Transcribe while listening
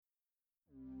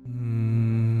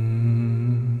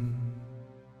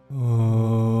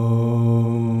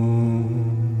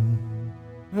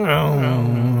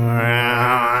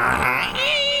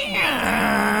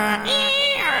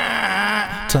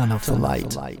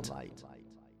light.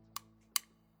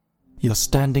 You're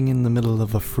standing in the middle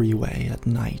of a freeway at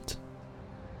night.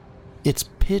 It's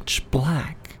pitch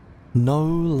black. No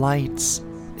lights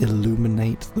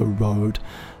illuminate the road,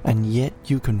 and yet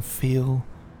you can feel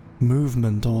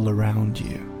movement all around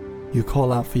you. You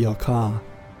call out for your car.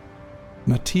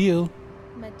 Mathilde?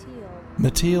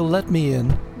 Mathilde, let me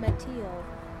in.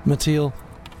 Mathilde,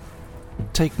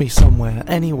 take me somewhere,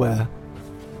 anywhere.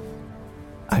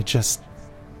 I just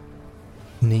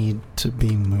need to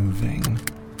be moving.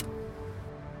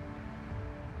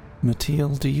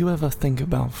 Mathilde, do you ever think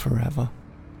about forever?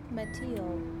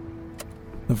 Mathilde.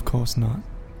 Of course not.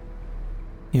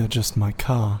 You're just my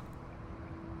car.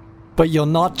 But you're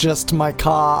not just my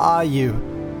car, are you?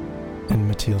 And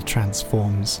Mathilde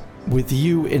transforms. With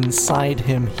you inside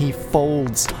him, he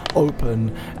folds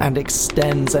open and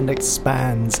extends and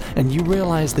expands, and you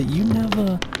realize that you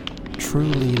never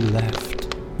truly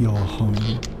left your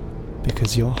home,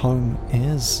 because your home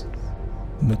is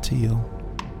Mathilde.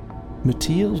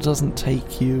 Mathilde doesn't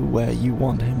take you where you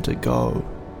want him to go.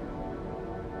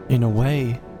 In a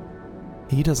way,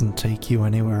 he doesn't take you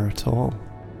anywhere at all.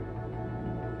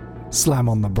 Slam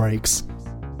on the brakes.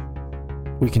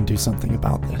 We can do something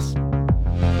about this.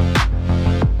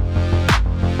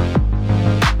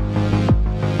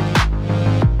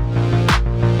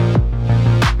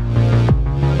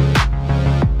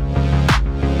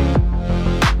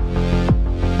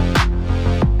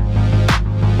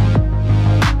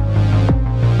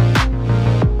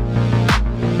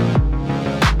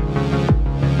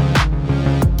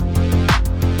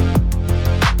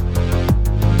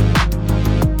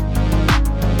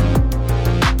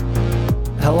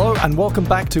 And welcome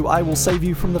back to I Will Save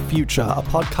You from the Future, a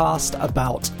podcast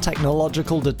about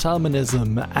technological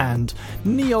determinism and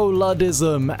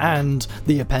neo-Luddism and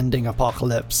the impending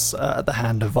apocalypse at the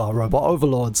hand of our robot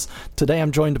overlords. Today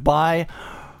I'm joined by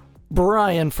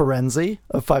Brian Ferenzi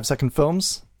of 5 Second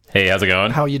Films. Hey, how's it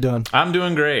going? How are you doing? I'm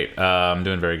doing great. I'm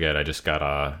doing very good. I just got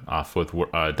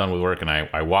done with work and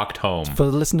I walked home. For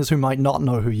the listeners who might not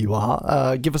know who you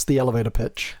are, give us the elevator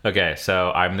pitch. Okay,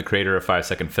 so I'm the creator of 5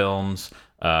 Second Films.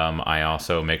 I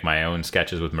also make my own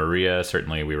sketches with Maria.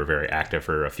 Certainly, we were very active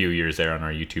for a few years there on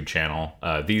our YouTube channel.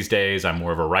 These days, I'm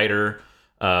more of a writer.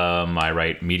 I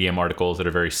write Medium articles that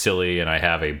are very silly, and I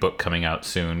have a book coming out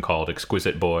soon called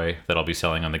Exquisite Boy that I'll be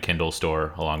selling on the Kindle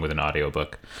store along with an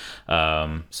audiobook.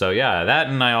 So yeah, that,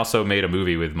 and I also made a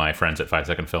movie with my friends at 5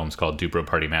 Second Films called Dupro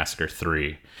Party Massacre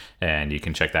 3, and you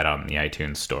can check that out in the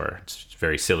iTunes store. It's a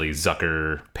very silly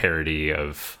Zucker parody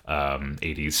of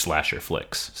 80s slasher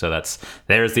flicks. So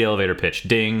there's the elevator pitch.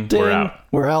 Ding, Ding, we're out.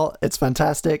 We're out. It's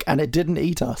fantastic, and it didn't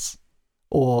eat us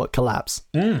or collapse.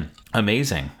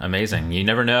 Amazing. You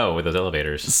never know with those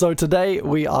elevators. So today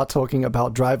we are talking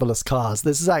about driverless cars.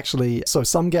 This is actually, so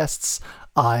some guests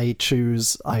I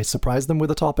surprise them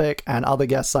with a topic, and other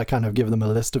guests I kind of give them a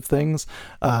list of things.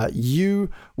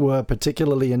 You were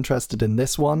particularly interested in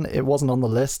this one. It wasn't on the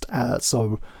list,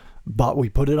 but we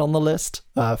put it on the list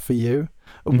for you.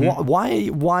 Mm-hmm.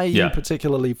 Why are you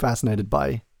particularly fascinated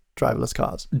by driverless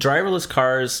cars? Driverless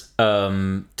cars,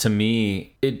 to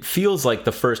me, it feels like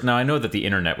the first... Now, I know that the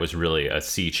internet was really a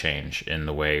sea change in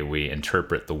the way we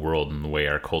interpret the world and the way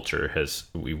our culture has...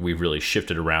 We've really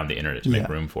shifted around the internet to make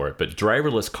room for it. But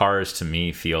driverless cars, to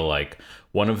me, feel like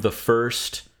one of the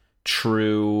first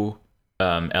true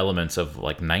elements of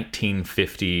like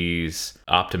 1950s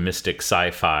optimistic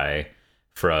sci-fi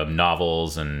from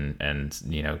novels and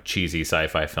cheesy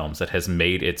sci-fi films that has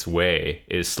made its way,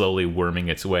 is slowly worming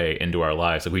its way into our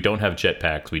lives. Like, we don't have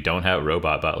jetpacks, we don't have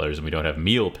robot butlers, and we don't have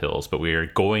meal pills, but we are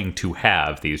going to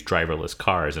have these driverless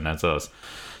cars. And as I was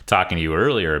talking to you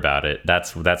earlier about it,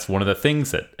 that's one of the things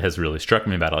that has really struck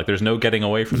me about it. Like, there's no getting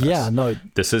away from this. Yeah, no.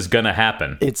 This is gonna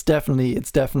happen. It's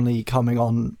definitely coming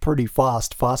on pretty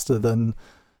faster than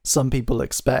some people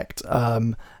expect.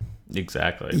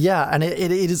 Exactly. Yeah, and it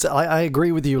is, I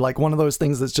agree with you, like one of those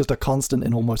things that's just a constant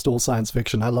in almost all science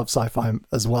fiction. I love sci-fi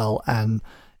as well, and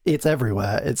it's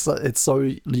everywhere. It's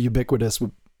so ubiquitous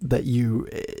that you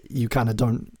kind of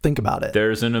don't think about it.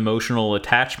 There's an emotional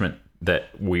attachment that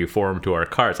we form to our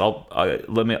cars. I'll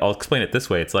explain it this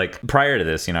way. It's like, prior to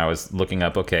this, I was looking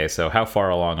up, okay, so how far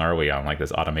along are we on like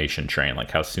this automation train?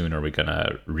 Like, how soon are we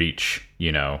gonna reach,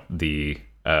 the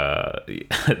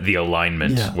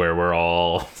alignment where we're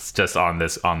all just on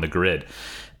the grid?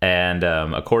 And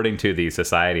according to the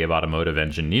Society of Automotive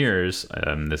Engineers,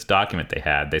 this document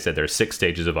they said there are 6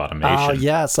 stages of automation. Oh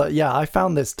yeah, so yeah, I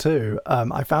found this too.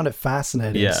 I found it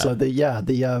fascinating. Yeah. So the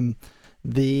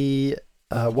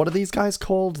what are these guys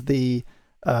called? The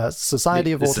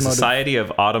Society of It's the Automotive. Society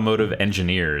of Automotive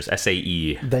Engineers,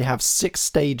 SAE. They have 6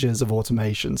 stages of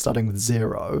automation, starting with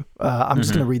 0. I'm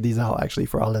just going to read these out, actually,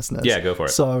 for our listeners. Yeah, go for it.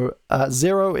 So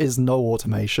 0 is no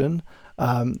automation.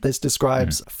 This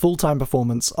describes full-time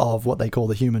performance of what they call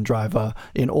the human driver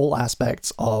in all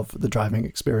aspects of the driving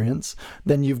experience.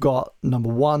 Then you've got number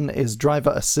 1 is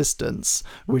driver assistance,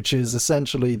 which is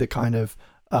essentially the kind of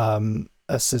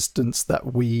assistance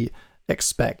that we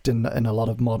expect in a lot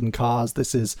of modern cars.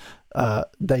 This is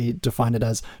they define it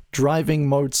as driving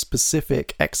mode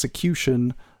specific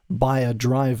execution by a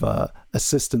driver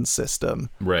assistance system,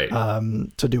 Right.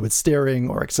 to do with steering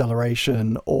or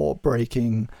acceleration or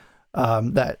braking,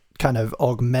 that kind of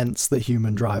augments the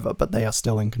human driver, but they are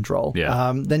still in control.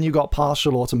 Yeah. Then you got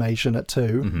partial automation at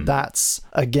 2. That's,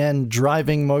 again,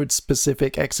 driving mode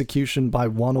specific execution by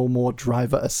one or more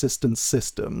driver assistance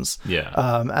systems. Yeah.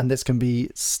 And this can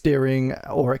be steering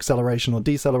or acceleration or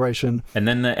deceleration. And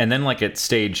then like at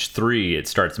stage 3, it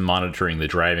starts monitoring the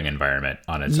driving environment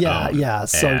on its own. Yeah.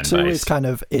 So And 2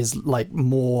 is like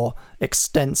more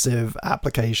extensive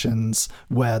applications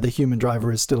where the human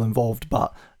driver is still involved,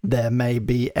 but there may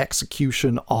be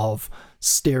execution of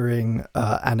steering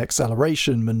and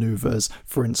acceleration maneuvers,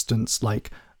 for instance,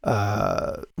 like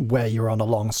where you're on a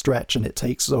long stretch and it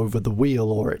takes over the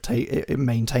wheel, or it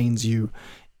maintains you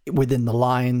within the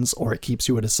lines, or it keeps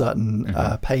you at a certain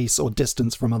pace or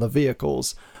distance from other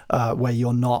vehicles, where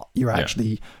you're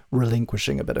actually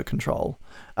relinquishing a bit of control.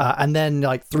 And then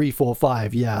like 3, 4,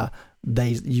 5,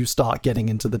 you start getting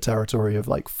into the territory of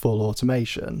like full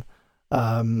automation.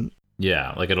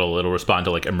 Yeah, like it'll respond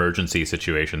to like emergency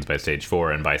situations by stage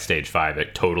 4, and by stage 5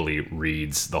 it totally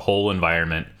reads the whole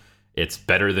environment. It's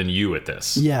better than you at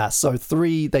this. Yeah, so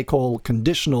 3 they call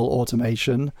conditional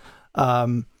automation,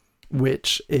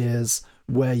 which is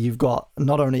where you've got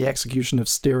not only execution of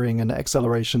steering and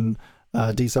acceleration,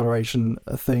 deceleration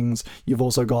things, you've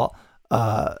also got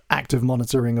active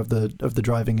monitoring of the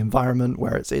driving environment,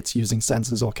 where it's using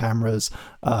sensors or cameras,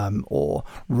 or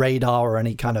radar, or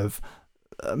any kind of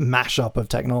mashup of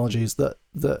technologies that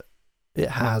it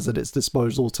has at its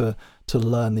disposal to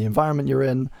learn the environment you're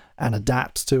in and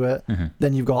adapt to it.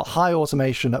 Then you've got high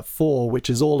automation at 4,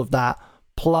 which is all of that,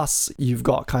 plus you've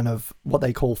got kind of what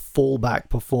they call fallback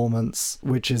performance,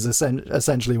 which is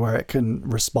essentially where it can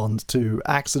respond to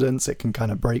accidents, it can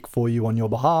kind of brake for you on your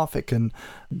behalf, it can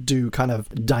do kind of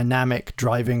dynamic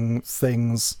driving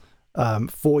things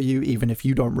for you, even if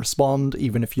you don't respond,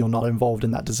 even if you're not involved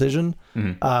in that decision.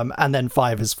 And then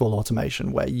 5 is full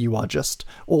automation, where you are just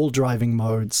all driving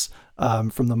modes,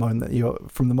 from the moment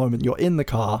you're in the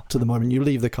car to the moment you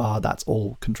leave the car. That's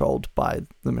all controlled by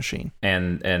the machine.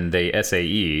 And the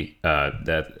SAE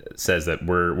that says that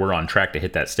we're on track to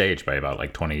hit that stage by about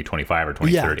like 2025 or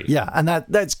 2030. Yeah, and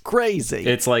that's crazy.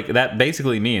 It's like that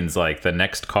basically means like the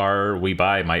next car we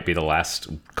buy might be the last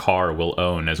car we'll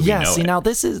own as we know it.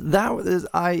 Now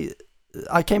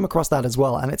I came across that as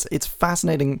well, and it's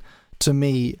fascinating to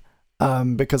me,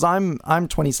 because I'm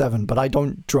 27, but I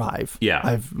don't drive. Yeah.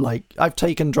 I've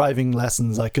taken driving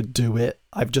lessons. I could do it.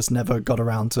 I've just never got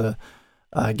around to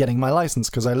getting my license,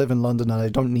 because I live in London and I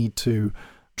don't need to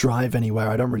drive anywhere.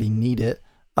 I don't really need it.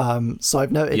 So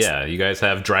I've never. You guys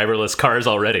have driverless cars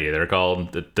already. They're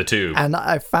called the Tube. And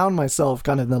I found myself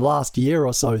kind of in the last year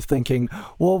or so thinking,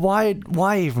 well,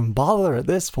 why even bother at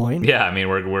this point? Yeah, I mean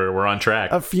we're on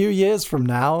track. A few years from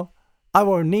now, I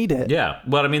won't need it. Yeah.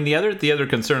 Well, I mean, the other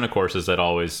concern, of course, is that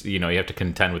always, you have to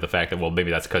contend with the fact that, well,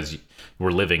 maybe that's because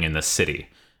we're living in the city.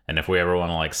 And if we ever want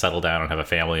to like settle down and have a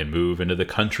family and move into the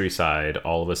countryside,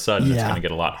 all of a sudden it's going to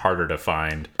get a lot harder to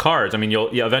find cars. I mean,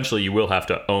 eventually you will have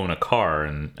to own a car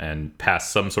and pass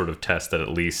some sort of test that at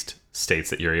least states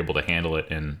that you're able to handle it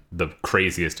in the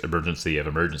craziest emergency of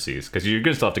emergencies, because you're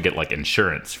going to still have to get like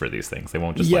insurance for these things. They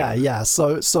won't just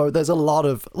So there's a lot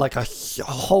of like a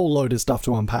whole load of stuff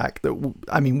to unpack that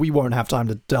we won't have time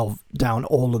to delve down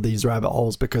all of these rabbit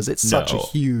holes, because it's such a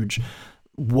huge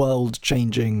world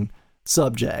changing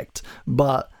subject.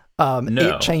 But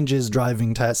it changes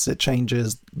driving tests, it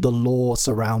changes the law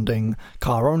surrounding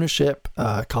car ownership,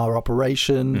 car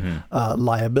operation,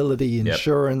 liability,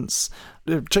 insurance.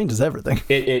 It changes everything.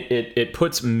 It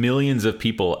puts millions of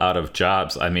people out of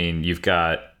jobs. I mean, you've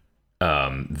got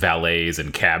valets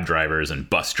and cab drivers and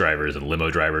bus drivers and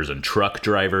limo drivers and truck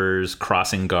drivers,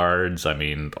 crossing guards. I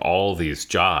mean, all these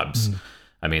jobs.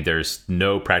 I mean, there's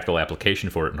no practical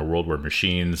application for it in a world where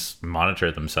machines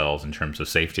monitor themselves in terms of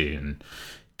safety and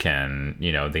can,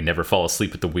 they never fall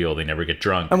asleep at the wheel, they never get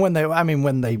drunk. And when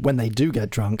they do get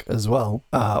drunk as well,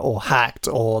 or hacked,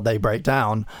 or they break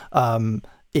down,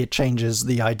 it changes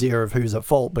the idea of who's at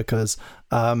fault, because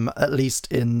at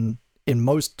least in in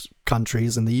most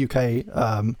countries, in the UK,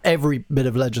 every bit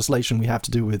of legislation we have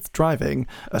to do with driving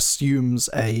assumes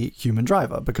a human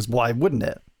driver, because why wouldn't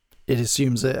it? It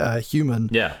assumes a human,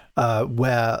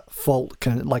 where fault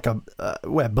can,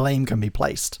 where blame can be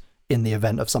placed in the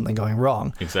event of something going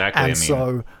wrong. Exactly. And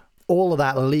so all of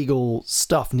that legal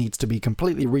stuff needs to be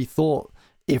completely rethought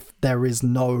if there is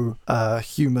no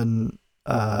human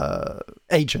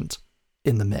agent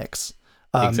in the mix.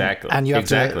 Exactly. And you have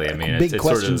exactly. to, I mean, big it's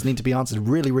questions sort of... need to be answered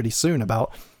really, really soon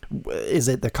about, is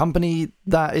it the company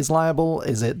that is liable?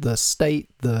 Is it the state,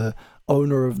 the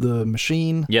owner of the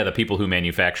machine? Yeah, the people who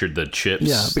manufactured the chips.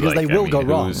 Yeah, because they will go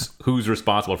wrong. Who's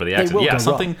responsible for the accident? Yeah,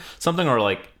 something or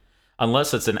like,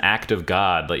 unless it's an act of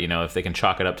God, like, you know, if they can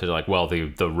chalk it up to like, well,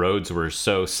 the roads were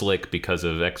so slick because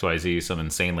of XYZ, some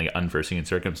insanely unforeseen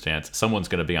circumstance, someone's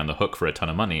going to be on the hook for a ton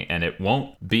of money, and it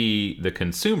won't be the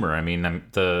consumer. I mean,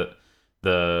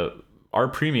 our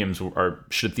premiums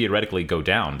should theoretically go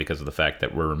down because of the fact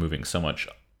that we're removing so much,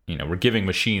 you know, we're giving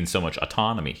machines so much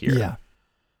autonomy here. Yeah.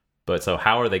 But so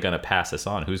how are they going to pass this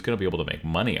on? Who's going to be able to make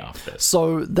money off this?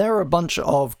 So there are a bunch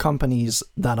of companies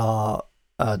that are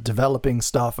developing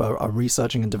stuff, are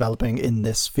researching and developing in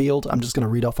this field. I'm just going to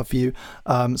read off a few.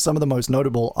 Some of the most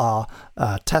notable are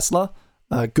Tesla,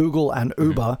 Google, and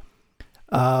Uber.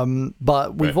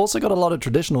 But we've also got a lot of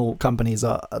traditional companies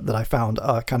that I found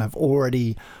are kind of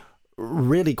already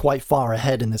really quite far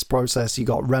ahead in this process. You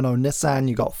got Renault, Nissan,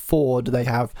 you got Ford. They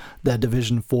have their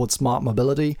division Ford Smart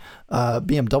Mobility.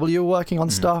 BMW are working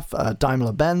on stuff.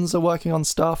 Daimler-Benz are working on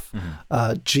stuff.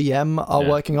 GM are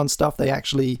working on stuff. They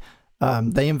actually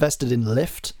they invested in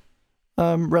Lyft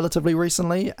relatively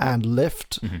recently, and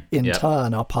Lyft in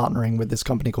turn are partnering with this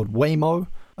company called Waymo,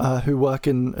 who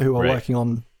are working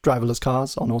on driverless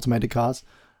cars, on automated cars.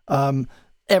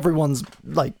 Everyone's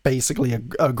like basically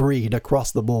agreed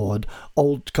across the board,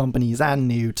 old companies and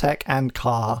new, tech and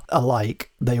car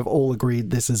alike, they have all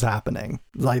agreed this is happening.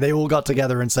 Like they all got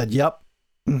together and said, yep,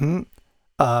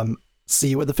 see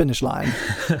you at the finish line.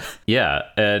 Yeah,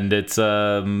 and it's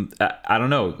I don't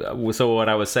know. So what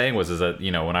I was saying is that,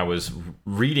 you know, when I was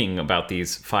reading about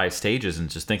these 5 stages and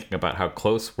just thinking about how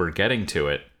close we're getting to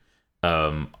it,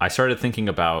 I started thinking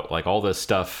about like all this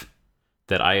stuff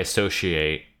that I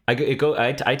associate.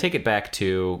 I take it back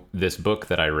to this book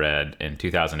that I read in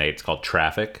 2008. It's called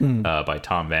Traffic by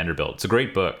Tom Vanderbilt. It's a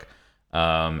great book.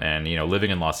 And, you know,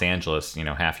 living in Los Angeles, you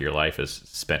know, half your life is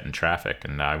spent in traffic.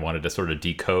 And I wanted to sort of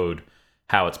decode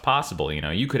how it's possible. You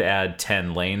know, you could add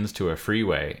 10 lanes to a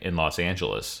freeway in Los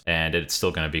Angeles and it's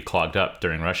still going to be clogged up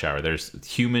during rush hour.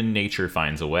 Human nature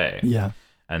finds a way. Yeah.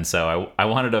 And so I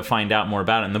wanted to find out more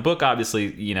about it. And the book,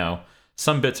 obviously, you know,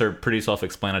 some bits are pretty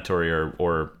self-explanatory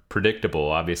or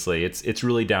predictable. Obviously, it's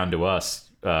really down to us.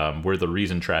 We're the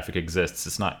reason traffic exists.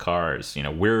 It's not cars. You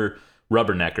know, we're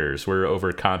rubberneckers. We're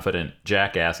overconfident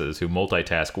jackasses who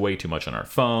multitask way too much on our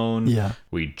phone. Yeah.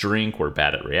 We drink. We're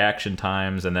bad at reaction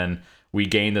times. And then we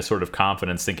gain this sort of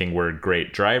confidence thinking we're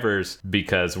great drivers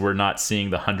because we're not seeing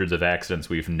the hundreds of accidents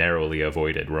we've narrowly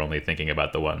avoided. We're only thinking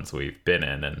about the ones we've been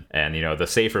in. And you know, the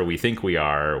safer we think we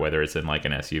are, whether it's in like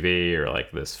an SUV or like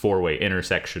this 4-way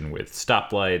intersection with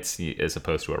stoplights as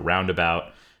opposed to a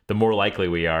roundabout, the more likely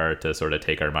we are to sort of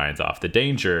take our minds off the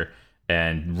danger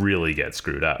and really get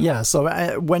screwed up. Yeah,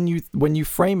 so when you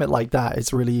frame it like that,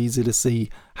 it's really easy to see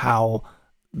how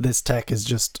this tech is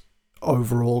just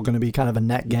overall going to be kind of a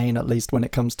net gain, at least when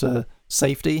it comes to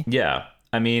safety. Yeah.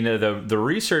 I mean, the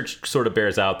research sort of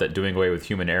bears out that doing away with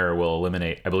human error will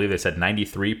eliminate, I believe they said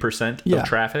 93% of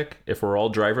traffic if we're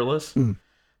all driverless.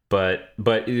 But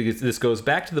this goes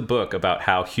back to the book about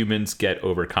how humans get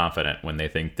overconfident when they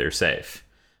think they're safe.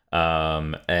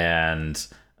 That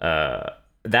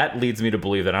leads me to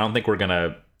believe that I don't think we're going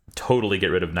to totally get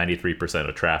rid of 93%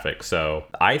 of traffic. So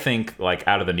I think, like,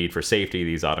 out of the need for safety,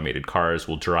 these automated cars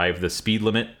will drive the speed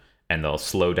limit and they'll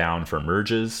slow down for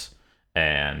merges.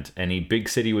 And any big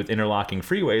city with interlocking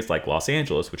freeways like Los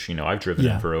Angeles, which, you know, I've driven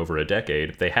in for over a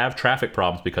decade, they have traffic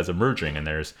problems because of merging, and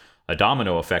there's a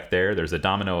domino effect there. There's a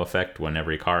domino effect when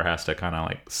every car has to kind of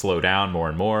like slow down more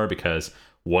and more because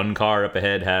one car up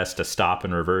ahead has to stop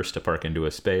and reverse to park into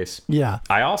a space. Yeah.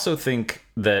 I also think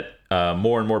that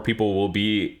more and more people will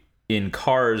be in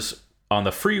cars on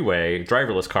the freeway,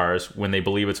 driverless cars, when they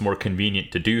believe it's more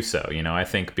convenient to do so. You know, I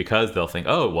think because they'll think,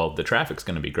 oh, well, the traffic's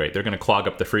going to be great. They're going to clog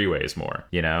up the freeways more,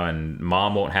 you know, and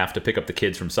mom won't have to pick up the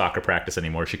kids from soccer practice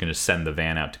anymore. She can just send the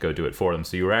van out to go do it for them.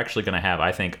 So you're actually going to have,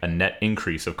 I think, a net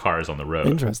increase of cars on the road.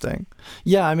 Interesting.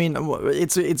 Yeah, I mean,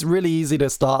 it's really easy to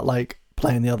start like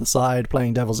playing the other side,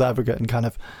 playing devil's advocate, and kind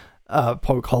of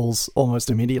poke holes almost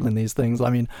immediately in these things. I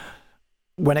mean,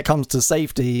 when it comes to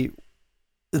safety,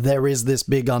 there is this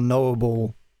big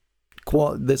unknowable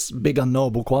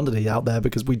quantity out there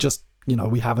because we just,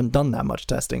 we haven't done that much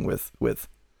testing with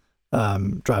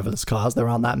driverless cars. There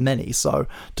aren't that many. So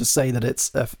to say that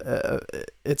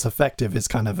it's effective is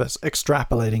kind of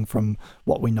extrapolating from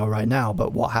what we know right now.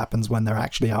 But what happens when they're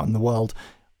actually out in the world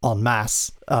en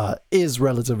masse is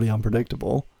relatively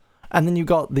unpredictable. And then you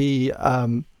got the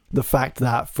fact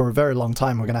that for a very long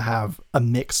time we're going to have a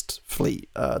mixed fleet.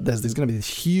 There's going to be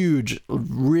this huge,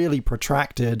 really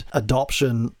protracted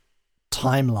adoption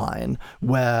timeline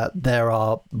where there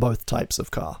are both types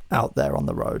of car out there on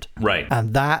the road. Right.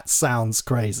 And that sounds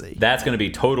crazy. That's going to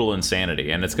be total insanity.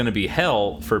 And it's going to be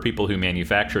hell for people who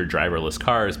manufacture driverless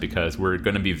cars because we're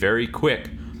going to be very quick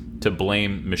to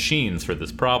blame machines for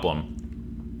this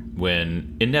problem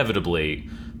when inevitably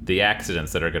the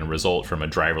accidents that are going to result from a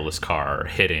driverless car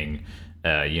hitting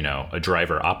a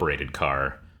driver-operated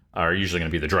car are usually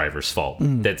going to be the driver's fault.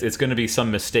 It's going to be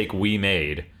some mistake we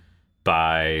made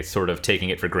by sort of taking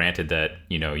it for granted that,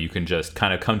 you can just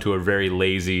kind of come to a very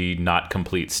lazy, not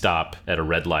complete stop at a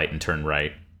red light and turn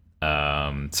right.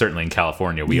 Certainly in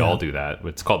California, we all do that.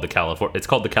 It's called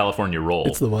the California roll.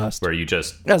 It's the worst. Where you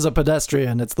just, as a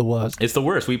pedestrian, it's the worst. It's the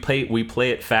worst. We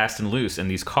play it fast and loose, and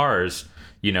these cars,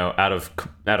 out of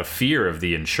fear of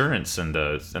the insurance and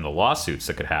the lawsuits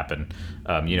that could happen,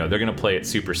 they're going to play it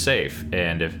super safe.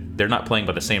 And if they're not playing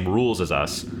by the same rules as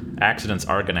us, accidents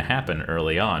are going to happen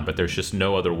early on. But there's just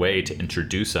no other way to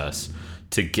introduce us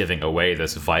to giving away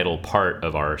this vital part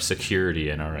of our security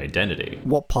and our identity.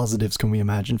 What positives can we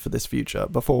imagine for this future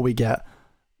before we get,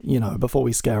 before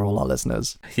we scare all our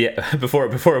listeners? Yeah, before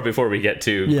we get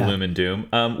to gloom and doom.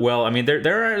 Well, I mean,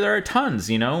 there are tons.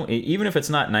 Even if it's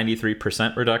not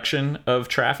 93% reduction of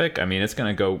traffic, I mean, it's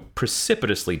going to go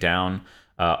precipitously down.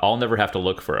 I'll never have to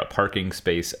look for a parking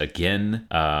space again.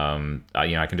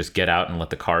 I can just get out and let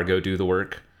the car go do the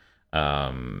work.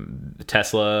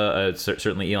 Tesla,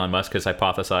 certainly Elon Musk has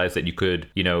hypothesized that you could,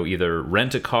 either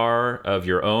rent a car of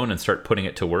your own and start putting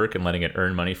it to work and letting it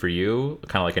earn money for you,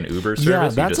 kind of like an Uber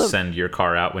service. You just send your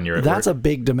car out when you're at work. That's a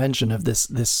big dimension of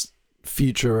this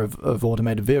future of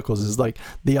automated vehicles, is like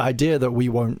the idea that we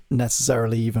won't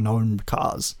necessarily even own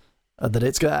cars, that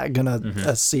it's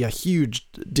gonna see a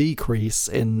huge decrease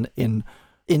in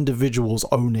individuals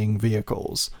owning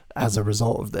vehicles as a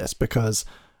result of this, because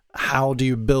how do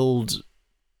you build?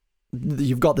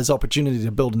 You've got this opportunity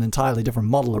to build an entirely different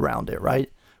model around it,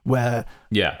 right? Where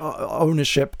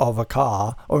ownership of a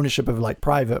car, ownership of like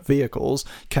private vehicles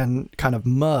can kind of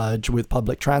merge with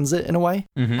public transit in a way.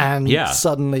 And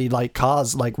suddenly like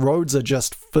cars, like roads are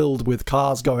just filled with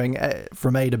cars going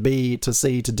from A to B to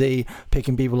C to D,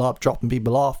 picking people up, dropping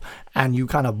people off, and you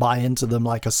kind of buy into them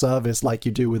like a service, like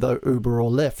you do with Uber or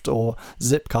Lyft or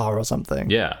Zipcar or something.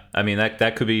 Yeah, I mean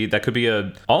that could be it's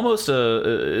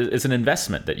an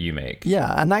investment that you make.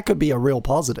 Yeah, and that could be a real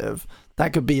positive.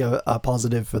 That could be a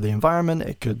positive for the environment.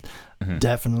 It could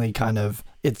definitely kind of,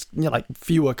 it's like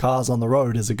fewer cars on the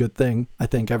road is a good thing. I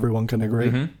think everyone can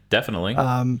agree. Definitely.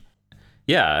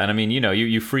 Yeah, and I mean,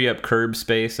 you free up curb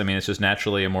space. I mean, it's just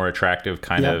naturally a more attractive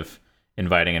kind of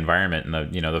inviting environment, and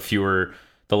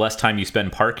the less time you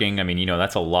spend parking. I mean,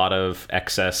 that's a lot of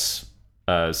excess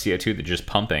CO2 that you're just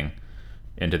pumping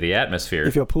into the atmosphere.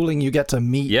 If you're pooling, you get to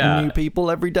meet new people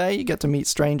every day. You get to meet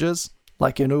strangers.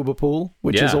 Like in Uber Pool,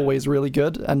 which is always really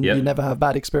good, and you never have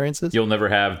bad experiences. You'll never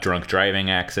have drunk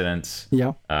driving accidents.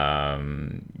 Yeah.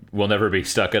 We'll never be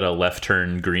stuck at a left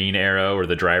turn green arrow where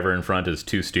the driver in front is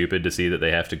too stupid to see that they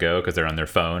have to go because they're on their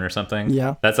phone or something.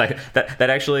 Yeah. That's like that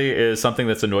actually is something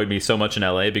that's annoyed me so much in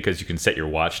LA, because you can set your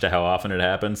watch to how often it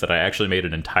happens, that I actually made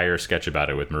an entire sketch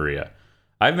about it with Maria.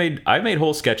 I've made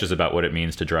whole sketches about what it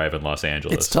means to drive in Los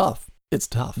Angeles. It's tough. It's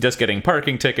tough. Just getting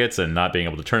parking tickets and not being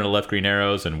able to turn the left green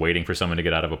arrows and waiting for someone to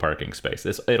get out of a parking space.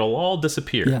 It'll all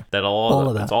disappear. Yeah,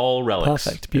 it's all relics.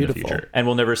 Perfect. Beautiful. In the future. And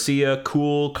we'll never see a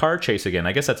cool car chase again.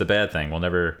 I guess that's a bad thing. We'll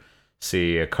never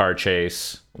see a car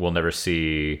chase. We'll never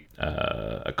see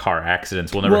a car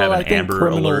accidents. We'll never have an Amber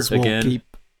Alert again.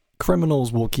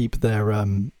 Criminals will keep their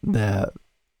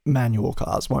manual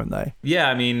cars, won't they? Yeah,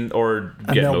 I mean, or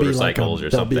get motorcycles or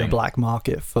something. There'll be a black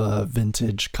market for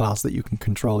vintage cars that you can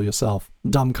control yourself.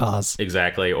 Dumb cars.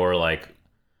 Exactly, or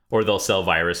they'll sell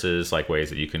viruses, like ways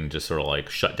that you can just sort of like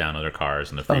shut down other cars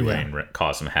in the freeway and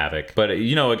cause some havoc. But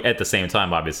at the same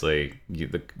time, obviously,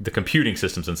 the computing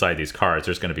systems inside these cars,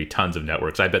 there's going to be tons of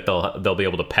networks. I bet they'll be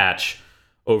able to patch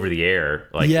over the air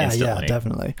instantly. Yeah,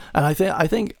 definitely. And I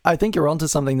think you're onto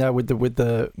something there with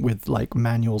like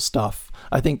manual stuff.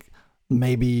 I think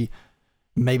maybe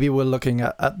we're looking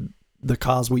at the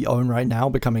cars we own right now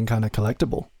becoming kind of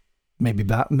collectible, maybe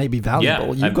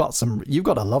valuable. Yeah, you've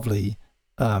got a lovely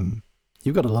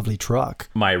you've got a lovely truck.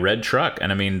 My red truck,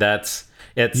 and I mean You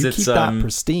keep that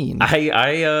pristine.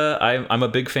 I'm a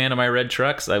big fan of my red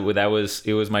trucks. It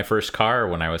was my first car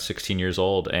when I was 16 years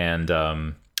old,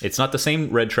 and it's not the same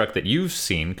red truck that you've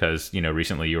seen because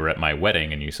recently you were at my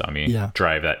wedding and you saw me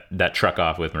drive that truck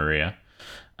off with Maria.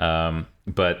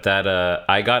 But that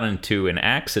I got into an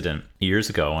accident years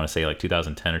ago. I want to say like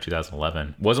 2010 or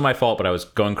 2011. Wasn't my fault, but I was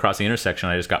going across the intersection.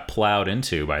 I just got plowed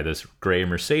into by this gray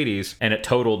Mercedes, and it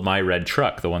totaled my red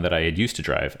truck, the one that I had used to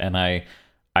drive. And I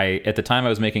at the time I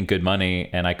was making good money,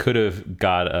 and I could have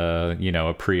got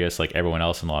a Prius like everyone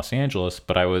else in Los Angeles,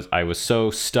 but I was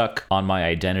so stuck on my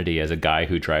identity as a guy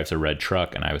who drives a red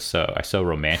truck, and I so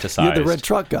romanticized You're the red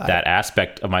truck guy. that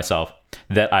aspect of myself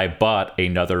that I bought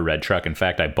another red truck. In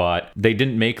fact, they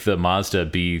didn't make the Mazda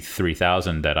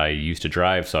B3000 that I used to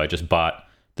drive, so I just bought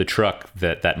the truck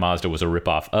that Mazda was a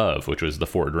ripoff of, which was the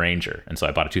Ford Ranger. And so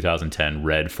I bought a 2010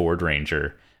 red Ford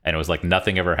Ranger, and it was like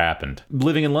nothing ever happened.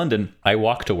 Living in London, I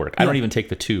walk to work. I don't even take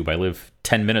the tube. I live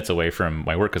 10 minutes away from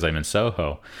my work because I'm in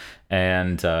Soho.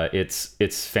 And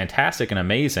it's fantastic and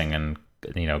amazing. And,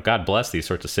 God bless these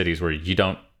sorts of cities where you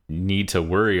don't need to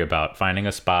worry about finding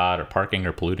a spot or parking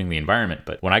or polluting the environment.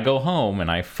 But when I go home and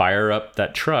I fire up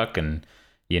that truck and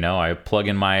I plug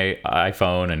in my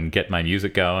iPhone and get my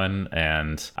music going,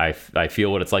 and I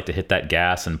feel what it's like to hit that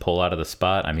gas and pull out of the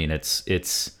spot. I mean,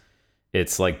 it's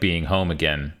like being home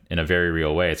again in a very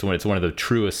real way. It's one of the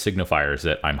truest signifiers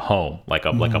that I'm home. Like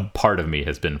a part of me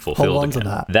has been fulfilled. Hold on again. to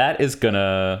that.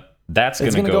 That's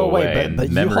gonna go away. But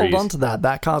you hold on to that.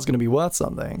 That car's gonna be worth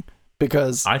something.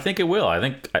 Because I think it will. I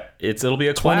think it'll be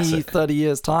a 20, classic. 30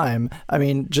 years time. I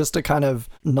mean, just a kind of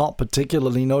not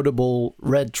particularly notable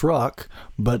red truck,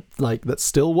 but like that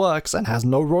still works and has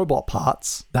no robot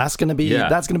parts. That's gonna be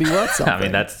worth something. I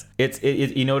mean, it's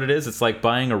you know what it is? It's like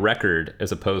buying a record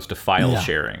as opposed to file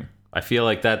sharing. I feel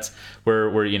like that's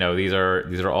where these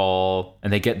are all,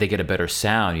 and they get a better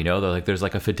sound. They're like there's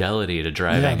like a fidelity to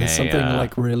driving. Yeah, there's something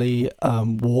like really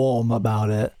warm about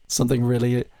it. Something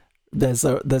really. There's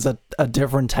a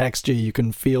different texture. You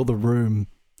can feel the room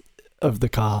of the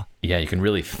car. Yeah, you can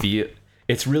really feel.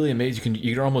 It's really amazing.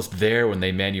 You're almost there when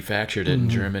they manufactured it in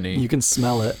Germany. You can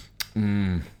smell it.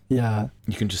 Yeah.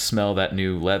 You can just smell that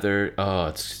new leather. Oh,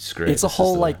 it's great. It's a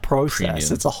whole like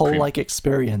process. It's a whole like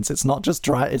experience. It's not just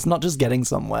It's not just getting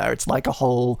somewhere. It's like a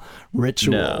whole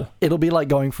ritual. No. It'll be like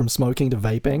going from smoking to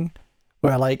vaping.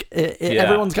 Where like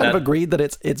everyone's kind of agreed that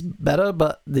it's better,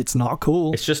 but it's not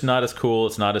cool. It's just not as cool.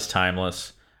 It's not as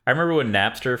timeless. I remember when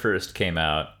Napster first came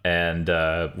out, and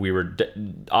we were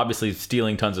obviously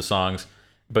stealing tons of songs,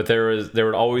 but there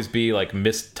would always be like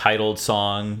mistitled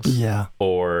songs. Yeah.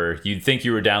 Or you'd think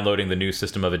you were downloading the new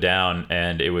System of a Down,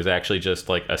 and it was actually just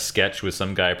like a sketch with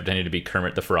some guy pretending to be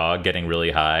Kermit the Frog getting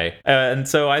really high. And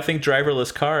so I think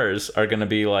driverless cars are going to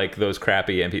be like those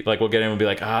crappy MP. Like we'll get in and be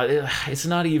like, it's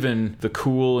not even the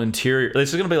cool interior.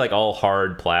 It's just going to be like all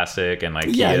hard plastic and like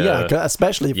yeah.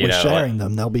 Especially if we're sharing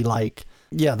them, they'll be like.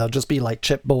 Yeah, they'll just be like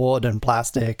chipboard and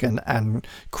plastic and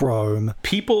chrome.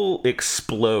 People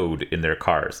explode in their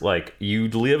cars. Like you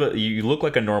look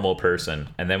like a normal person,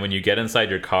 and then when you get inside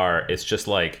your car, it's just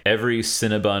like every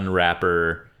Cinnabon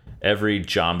wrapper, every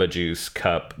Jamba Juice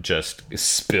cup just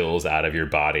spills out of your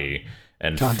body.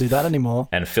 And can't do that anymore.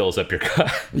 And fills up your car.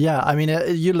 Yeah, I mean,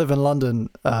 you live in London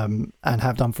and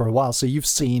have done for a while, so you've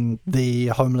seen the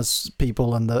homeless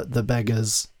people and the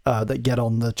beggars that get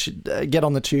on the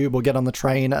tube or get on the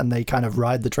train, and they kind of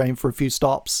ride the train for a few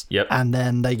stops. Yep. And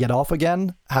then they get off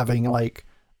again, having like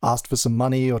asked for some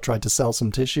money or tried to sell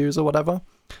some tissues or whatever.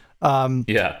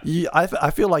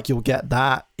 I feel like you'll get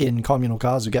that in communal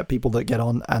cars. You get people that get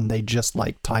on and they just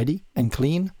like tidy and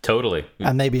clean. Totally.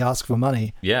 And maybe ask for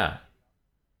money. Yeah.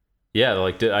 Yeah,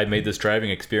 like, I made this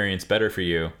driving experience better for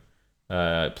you.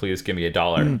 Please give me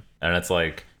 $1. And it's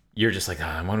like, you're just like,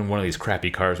 I'm on one of these crappy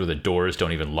cars where the doors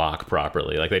don't even lock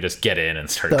properly. Like, they just get in and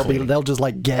start cleaning. They'll just,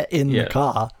 like, get in the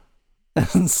car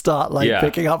and start, like,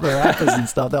 picking up their wrappers and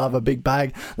stuff. They'll have a big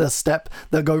bag.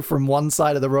 They'll go from one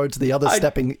side of the road to the other,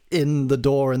 stepping in the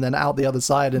door and then out the other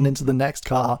side and into the next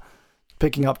car.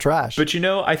 Picking up trash. But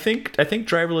I think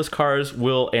driverless cars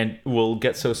will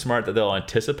get so smart that they'll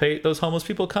anticipate those homeless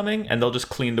people coming, and they'll just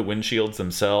clean the windshields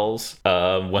themselves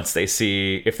once they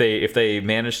see if they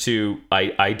manage to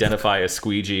identify a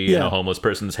squeegee in a homeless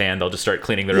person's hand. They'll just start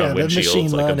cleaning their own windshields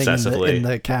machine like obsessively. In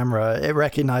the camera, it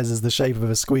recognizes the shape of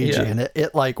a squeegee and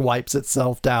it like wipes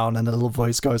itself down, and a little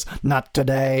voice goes, "Not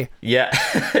today." Yeah.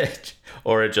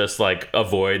 Or it just like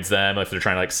avoids them if they're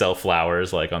trying to like sell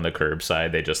flowers like on the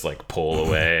curbside. They just like pull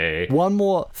away. One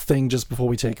more thing just before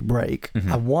we take a break.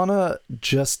 I want to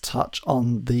just touch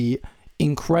on the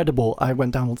incredible, I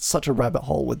went down such a rabbit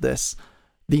hole with this,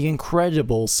 the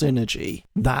incredible synergy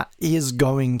that is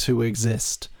going to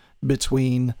exist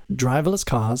between driverless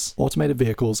cars, automated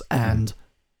vehicles, and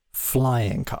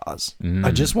flying cars.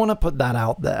 I just want to put that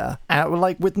out there,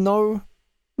 like with no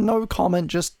comment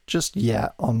just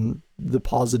yet on the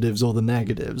positives or the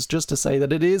negatives, just to say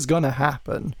that it is going to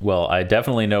happen. Well, I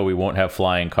definitely know we won't have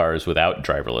flying cars without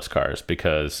driverless cars,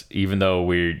 because even though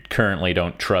we currently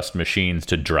don't trust machines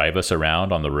to drive us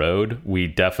around on the road, we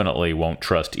definitely won't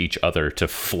trust each other to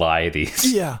fly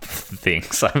these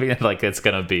things. I mean, like, it's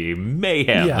going to be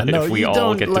mayhem if we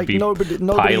all get to be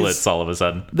pilots all of a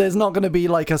sudden. There's not going to be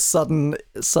like a sudden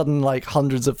like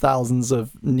hundreds of thousands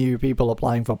of new people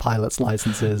applying for pilot's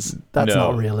licenses. That's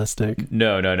not realistic.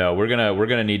 No. We're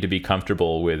gonna need to be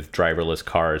comfortable with driverless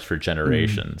cars for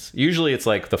generations. Usually it's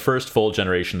like the first full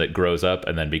generation that grows up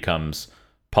and then becomes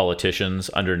politicians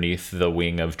underneath the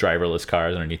wing of driverless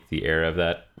cars, underneath the era of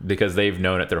that, because they've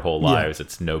known it their whole lives.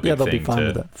 It's no big thing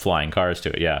to flying cars to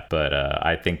it. But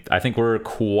I think we're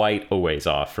quite a ways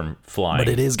off from flying. But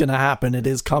it is gonna happen. It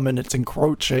is coming. It's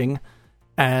encroaching,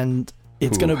 and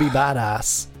it's gonna be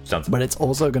badass. But it's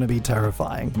also going to be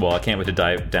terrifying. Well, I can't wait to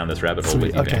dive down this rabbit hole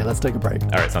with you. Okay, man. Let's take a break.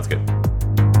 All right, sounds good.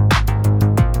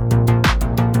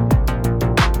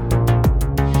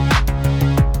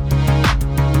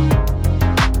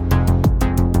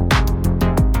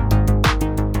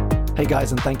 Hey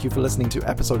guys, and thank you for listening to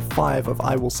episode 5 of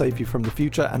I Will Save You from the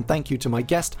Future, and thank you to my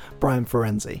guest, Brian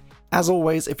Ferenczi. As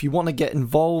always, if you want to get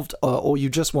involved or you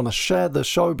just want to share the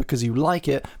show because you like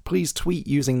it, please tweet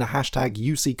using the hashtag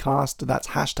UCcast. That's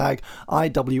hashtag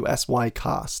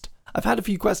IWSYcast. I've had a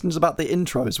few questions about the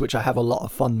intros, which I have a lot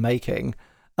of fun making,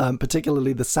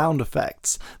 particularly the sound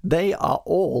effects. They are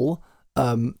all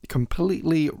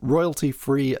completely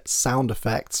royalty-free sound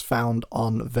effects found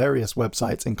on various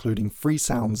websites, including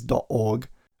freesounds.org,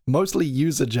 mostly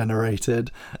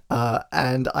user-generated,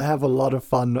 and I have a lot of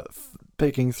fun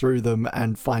picking through them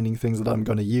and finding things that I'm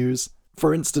going to use.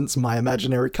 For instance, my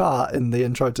imaginary car in the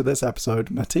intro to this episode,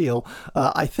 Matil,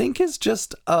 I think is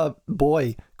just a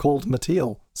boy called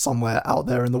Matil somewhere out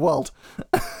there in the world.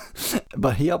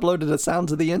 But he uploaded a sound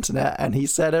to the internet and he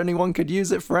said anyone could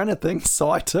use it for anything,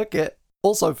 so I took it.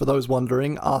 Also, for those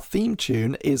wondering, our theme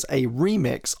tune is a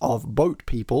remix of Boat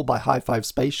People by High Five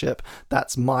Spaceship.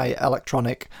 That's my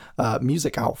electronic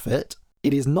music outfit.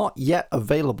 It is not yet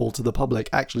available to the public.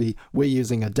 Actually, we're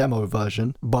using a demo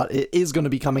version, but it is going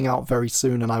to be coming out very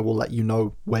soon, and I will let you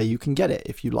know where you can get it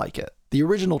if you like it. The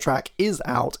original track is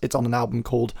out. It's on an album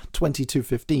called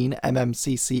 2215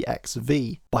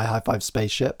 MMCCXV by High Five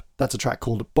Spaceship. That's a track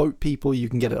called Boat People. You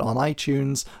can get it on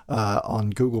iTunes,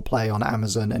 on Google Play, on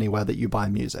Amazon, anywhere that you buy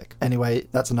music. Anyway,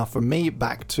 that's enough from me.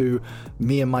 Back to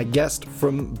me and my guest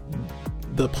from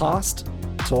the past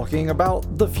talking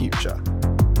about the future.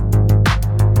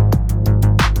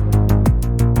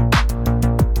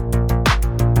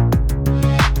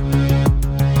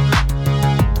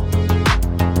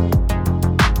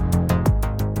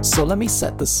 So let me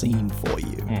set the scene for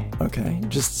you, okay?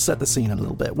 Just set the scene a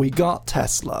little bit. We got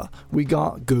Tesla, we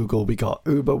got Google, we got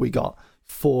Uber, we got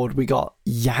Ford, we got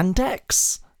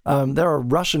Yandex. They're a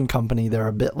Russian company. They're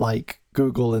a bit like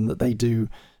Google in that they do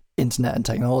internet and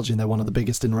technology, and they're one of the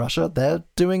biggest in Russia. They're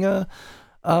doing a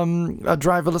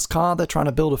driverless car. They're trying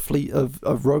to build a fleet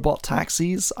of robot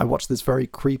taxis. I watched this very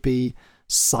creepy,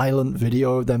 silent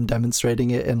video of them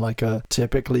demonstrating it in like a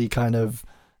typically kind of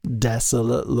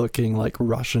desolate looking like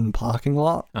Russian parking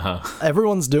lot.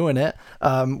 Everyone's doing it.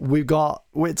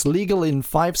 It's legal in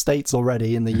 5 states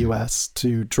already in the US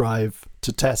to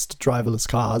test driverless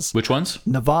cars. Which ones?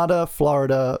 Nevada,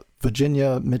 Florida,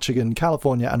 Virginia, Michigan,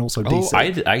 California, and also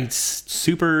DC.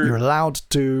 You're allowed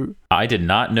to. I did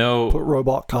not know. Put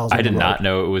robot cars on the road. I did not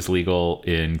know it was legal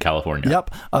in California.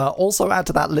 Yep. Also add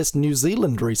to that list New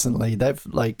Zealand recently. They've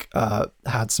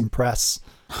had some press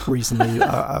recently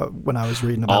when I was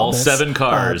reading about all this. 7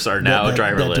 cars are now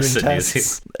driverless in New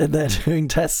Zealand. They're doing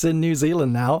tests in New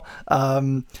Zealand now.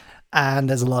 And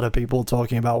there's a lot of people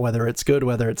talking about whether it's good,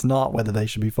 whether it's not, whether they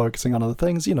should be focusing on other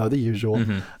things, the usual.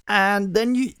 Mm-hmm. And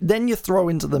then you throw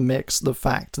into the mix the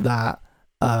fact that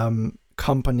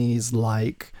companies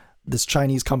like this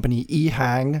Chinese company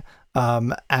EHang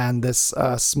and this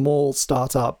small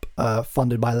startup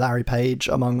funded by Larry Page,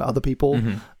 among other people,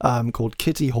 called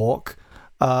Kitty Hawk,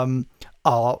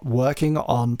 are working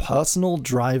on personal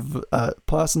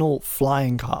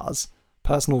flying cars.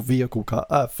 Personal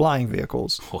flying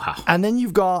vehicles. Wow. And then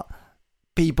you've got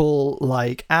people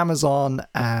like Amazon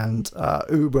and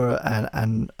Uber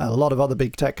and a lot of other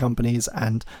big tech companies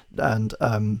and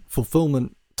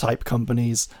fulfillment type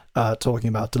companies talking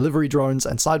about delivery drones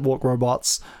and sidewalk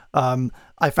robots.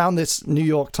 I found this New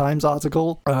York Times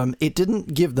article. It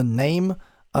didn't give the name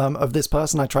of this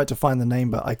person. I tried to find the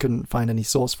name, but I couldn't find any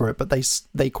source for it. But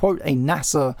they quote a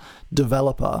NASA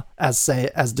developer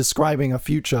as describing a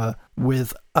future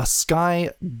with a sky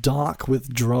dark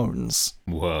with drones.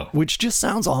 Whoa. Which just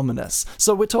sounds ominous.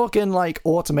 So we're talking like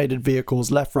automated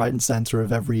vehicles left, right, and center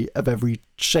of every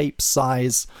shape,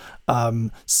 size,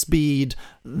 speed.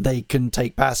 They can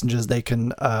take passengers. They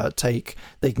can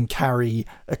carry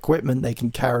equipment. They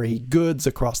can carry goods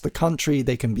across the country.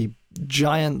 They can be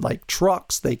giant like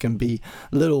trucks. They can be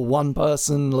little one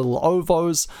person, little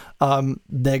ovos.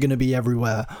 They're going to be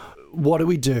everywhere. What do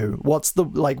we do? What's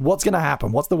going to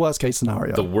happen? What's the worst case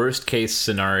scenario? The worst case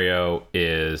scenario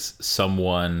is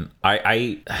someone,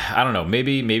 I don't know,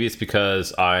 maybe it's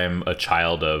because I'm a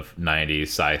child of 90s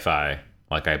sci-fi.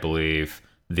 Like, I believe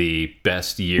the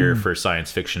best year for science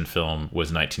fiction film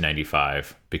was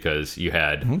 1995 because you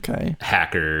had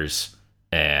Hackers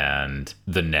and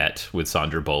The Net with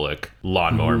Sandra Bullock,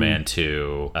 Lawnmower Man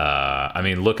 2. I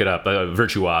mean, look it up.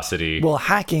 Virtuosity. Well,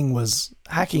 hacking was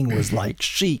like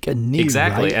chic and new.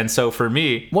 Exactly. Right? And so for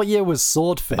me, what year was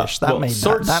Swordfish?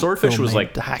 Swordfish was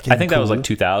like, I think that was like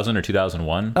 2000 or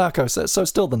 2001. Okay, so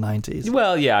still the 90s.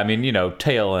 Well, yeah, I mean,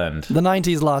 tail end. The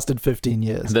 90s lasted 15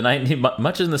 years.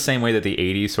 Much in the same way that the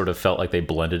 80s sort of felt like they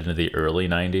blended into the early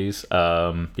 90s.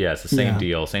 Yeah, it's the same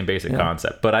deal, same basic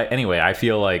concept. But I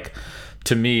feel like,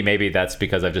 to me, maybe that's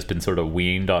because I've just been sort of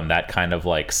weaned on that kind of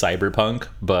like cyberpunk.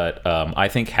 But I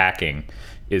think hacking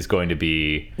is going to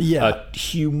be a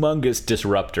humongous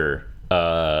disruptor.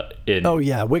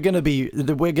 We're gonna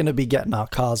be getting our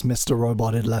cars Mr.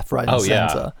 Roboted left, right, and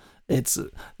center. It's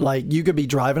like you could be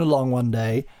driving along one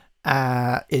day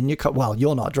in your car. Well,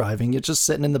 you're not driving. You're just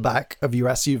sitting in the back of your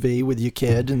SUV with your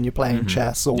kid, and you're playing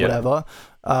chess or whatever.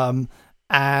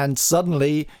 And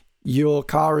suddenly, your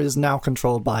car is now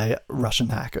controlled by Russian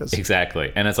hackers.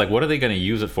 Exactly. And it's like, what are they going to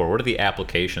use it for? What are the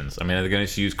applications? I mean, are they going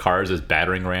to use cars as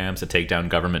battering rams to take down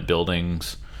government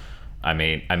buildings? I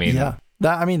mean, yeah.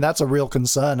 That's a real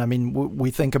concern. I mean,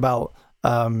 we think about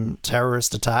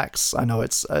terrorist attacks. I know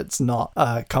it's not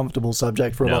a comfortable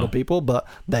subject for a lot of people, but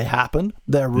they happen.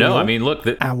 They're real. No, I mean, look.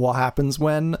 And what happens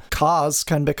when cars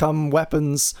can become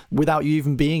weapons without you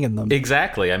even being in them?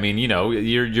 Exactly. I mean,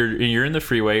 you're in the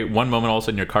freeway. One moment, all of a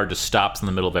sudden, your car just stops in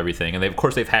the middle of everything, and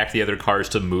they've hacked the other cars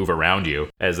to move around you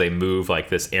as they move like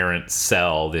this errant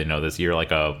cell. You're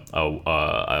like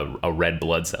a red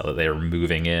blood cell that they're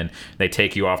moving in. They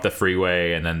take you off the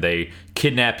freeway, and then they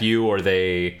kidnap you, or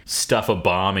they stuff a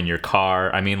bomb in your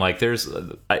car. I mean, like, this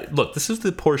is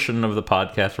the portion of the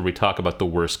podcast where we talk about the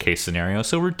worst case scenario,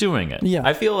 so we're doing it. Yeah.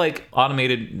 I feel like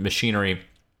automated machinery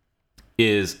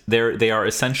they are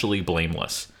essentially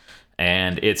blameless,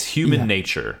 and it's human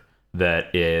nature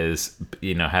that is,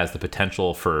 has the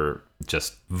potential for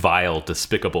just vile,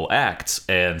 despicable acts.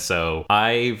 And so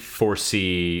I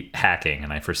foresee hacking,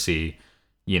 and I foresee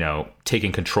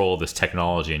taking control of this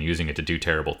technology and using it to do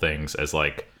terrible things as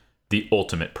like the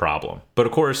ultimate problem. But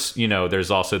of course,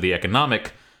 there's also the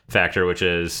economic factor, which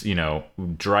is, the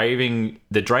driving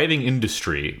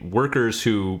industry, workers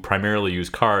who primarily use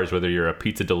cars, whether you're a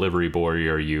pizza delivery boy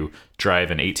or you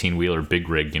drive an 18-wheeler big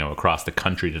rig, across the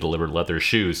country to deliver leather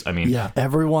shoes. I mean,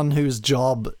 everyone whose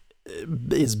job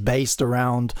is based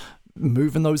around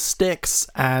moving those sticks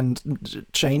and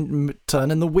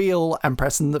turning the wheel and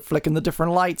flicking the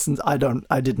different lights, and I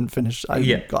didn't finish. I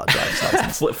got a driver's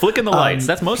license. Flicking the lights.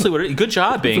 That's mostly what it. Good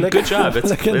job, Bing. Good job.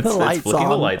 It's flicking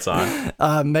the lights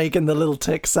on. Making the little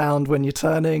tick sound when you're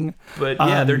turning. But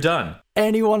they're done.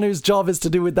 Anyone whose job is to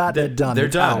do with that, they're done. They're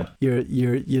done.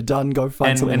 You're done. Go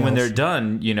find something And when else. they're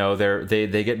done,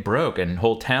 they get broke, and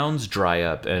whole towns dry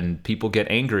up, and people get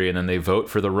angry, and then they vote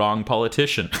for the wrong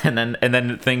politician, and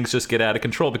then things just get out of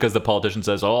control because the politician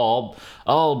says, "Oh,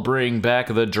 I'll bring back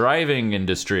the driving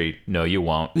industry." No, you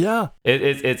won't. Yeah.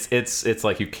 It's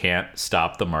like you can't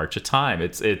stop the march of time.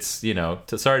 It's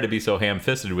sorry to be so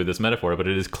ham-fisted with this metaphor, but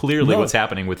it is clearly what's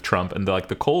happening with Trump and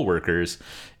the coal workers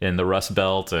in the Rust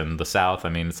Belt and the South. I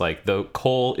mean, it's like the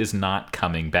coal is not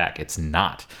coming back. It's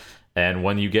not. And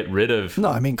when you get rid of... No,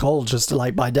 I mean, coal just,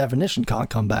 like, by definition can't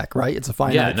come back, right? It's a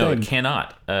finite thing. It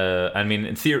cannot. I mean,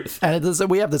 in theory... And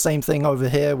we have the same thing over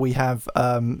here. We have,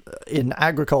 in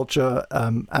agriculture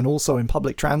and also in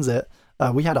public transit,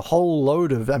 we had a whole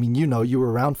load of... I mean, you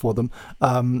were around for them.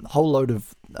 Whole load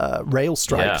of rail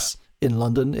strikes in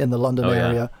London, in the London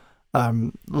area.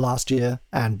 Last year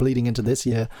and bleeding into this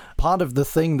year. Part of the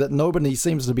thing that nobody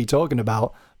seems to be talking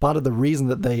about, part of the reason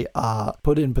that they are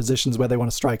put in positions where they want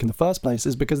to strike in the first place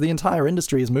is because the entire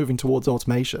industry is moving towards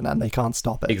automation and they can't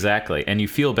stop it. Exactly. And you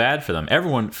feel bad for them.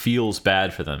 Everyone feels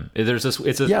bad for them. There's this,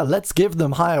 yeah, let's give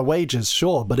them higher wages,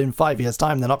 sure, but in 5 years'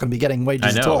 time, they're not going to be getting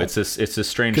wages at all. I know, it's a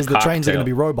strange because the trains are going to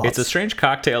be robots. It's a strange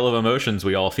cocktail of emotions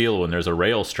we all feel when there's a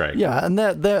rail strike. Yeah, and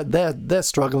they're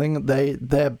struggling.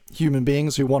 They're human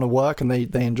beings who want to work, and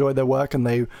they enjoy their work, and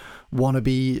they want to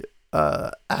be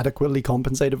adequately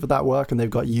compensated for that work, and they've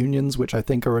got unions, which I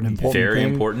think are an important Very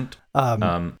thing. important.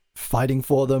 Fighting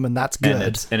for them, and that's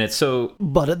good. And it's so...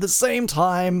 But at the same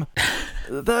time,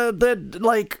 they're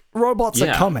like, robots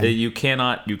are coming. You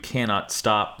cannot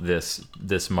stop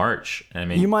this march. I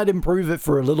mean, you might improve it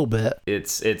for a little bit.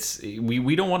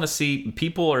 We don't want to see...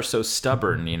 People are so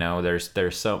stubborn, you know.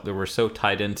 We're so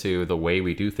tied into the way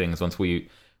we do things.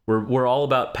 We're all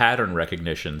about pattern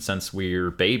recognition since we're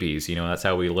babies, you know, that's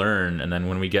how we learn. And then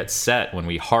when we get set, when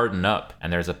we harden up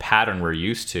and there's a pattern we're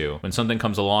used to, when something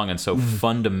comes along and so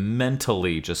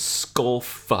fundamentally just skull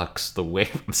fucks the way,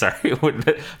 I'm sorry,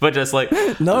 but just like,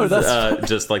 no, that's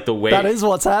just like the way that is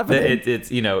what's happening.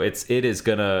 It's, you know, it's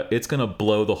gonna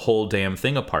blow the whole damn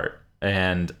thing apart.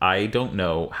 And I don't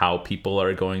know how people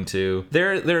are going to,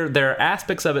 there are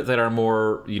aspects of it that are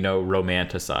more, you know,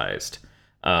 romanticized.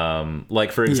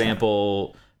 Like for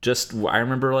example, I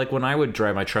remember like when I would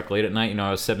drive my truck late at night, you know, I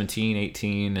was 17,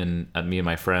 18, and me and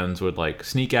my friends would like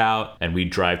sneak out and we'd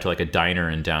drive to like a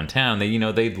diner in downtown.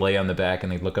 They'd lay on the back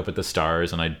and they'd look up at the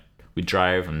stars, and we'd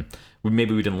drive, and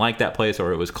maybe we didn't like that place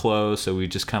or it was closed, so we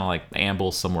just kind of like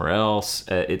amble somewhere else.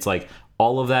 It's like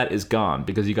all of that is gone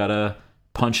because you gotta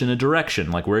punch in a direction.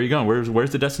 Like, where are you going?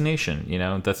 Where's the destination? You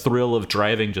know, the thrill of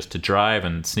driving just to drive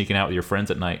and sneaking out with your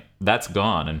friends at night, that's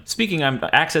gone. And speaking, I'm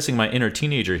accessing my inner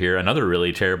teenager here. Another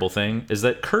really terrible thing is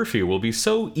that curfew will be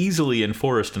so easily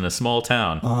enforced in a small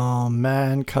town. Oh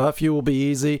man, curfew will be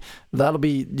easy. That'll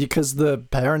be because the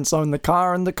parents own the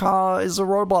car, and the car is a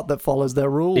robot that follows their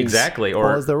rules. Exactly. Or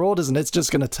follows their orders, and it's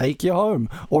just going to take you home,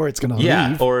 or it's going to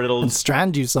leave, or it'll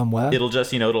strand you somewhere. It'll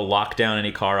just, it'll lock down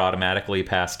any car automatically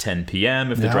past 10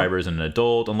 p.m. if the driver is an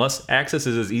adult, unless access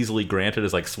is as easily granted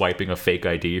as like swiping a fake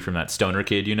ID from that stoner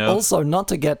kid, you know? Also, not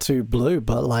to get too blue,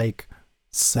 but like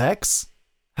sex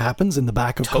happens in the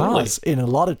back of cars in a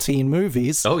lot of teen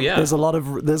movies. Oh yeah, there's a lot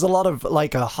of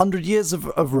like 100 years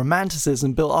of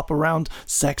romanticism built up around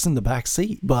sex in the back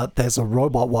seat, but there's a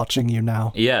robot watching you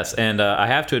now. Yes, and I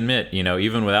have to admit,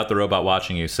 even without the robot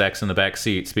watching you, sex in the back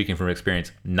seat, speaking from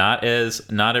experience, not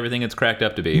everything it's cracked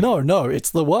up to be. No,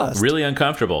 it's the worst. Really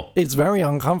uncomfortable. It's very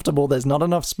uncomfortable. There's not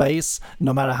enough space.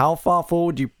 No matter how far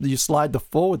forward you slide the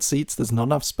forward seats, there's not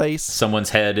enough space. Someone's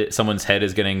head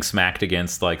is getting smacked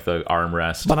against like the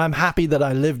armrest. But I'm happy that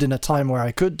I lived in a time where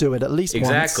I could do it at least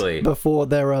once before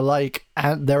there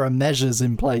are measures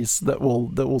in place that will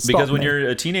stop because when me. you're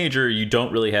a teenager, you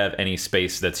don't really have any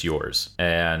space that's yours,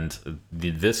 and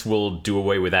this will do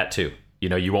away with that too.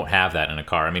 You won't have that in a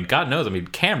car. I mean, God knows. I mean,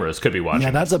 cameras could be watching.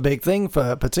 Yeah, that's a big thing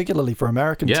particularly for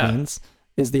American teens.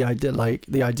 Is the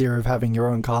idea of having your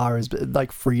own car is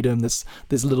like freedom, this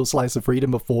little slice of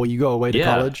freedom before you go away to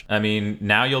college. I mean,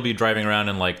 now you'll be driving around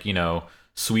in like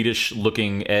Swedish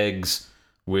looking eggs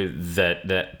with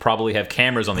that probably have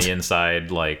cameras on the inside,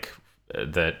 like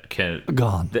that can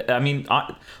gone. I mean,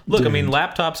 look, I mean,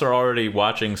 laptops are already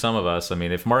watching some of us. I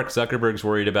mean, if Mark Zuckerberg's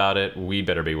worried about it, we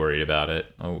better be worried about it.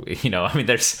 I mean,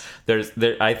 there's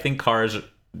I think cars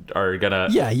are gonna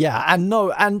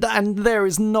and there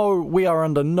is we are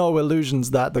under no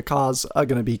illusions that the cars are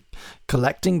going to be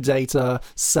collecting data,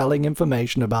 selling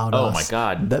information about us. Oh my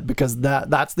God, because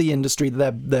that's the industry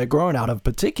they're growing out of,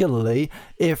 particularly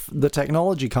if the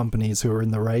technology companies who are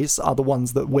in the race are the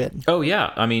ones that win. Oh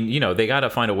yeah, I mean, they got to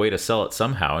find a way to sell it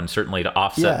somehow, and certainly to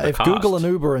offset the cost. If Google and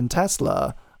Uber and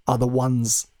Tesla are the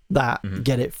ones that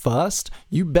get it first,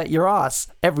 you bet your ass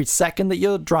every second that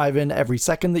you're driving, every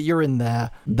second that you're in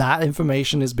there, that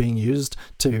information is being used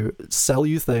to sell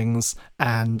you things,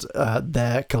 and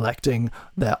they're collecting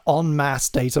their en masse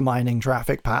data mining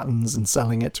traffic patterns and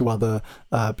selling it to other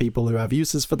people who have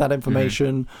uses for that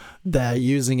information. They're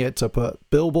using it to put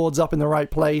billboards up in the right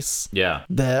place. Yeah.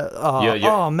 They're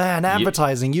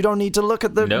advertising. You don't need to look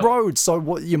at the road,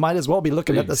 so you might as well be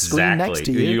looking at the screen next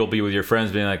to you. You'll be with your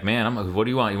friends being like, man, what do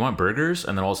you want? You want burgers?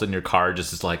 And then all of a sudden your car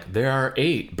just is like, there are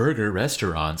 8 burger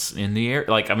restaurants in the air.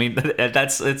 Like, I mean,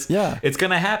 it's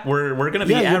gonna happen. We're gonna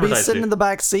be advertising. You'll be sitting in the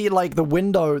back seat, like the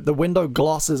window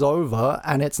glosses over,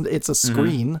 and it's a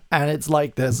screen, and it's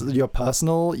like there's your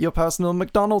personal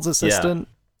McDonald's assistant.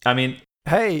 I mean,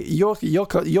 hey,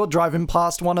 you're driving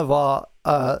past one of our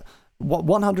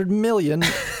 100 million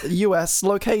US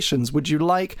locations. Would you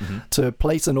like to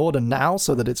place an order now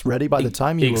so that it's ready by the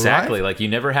time you Exactly. arrive? Like, you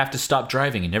never have to stop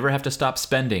driving. You never have to stop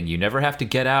spending. You never have to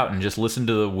get out and just listen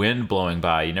to the wind blowing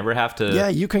by. You never have to... Yeah,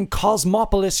 you can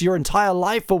Cosmopolis your entire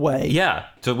life away. Yeah.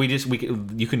 So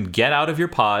you can get out of your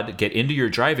pod, get into your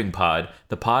driving pod.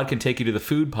 The pod can take you to the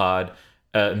food pod.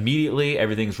 Immediately,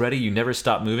 everything's ready. You never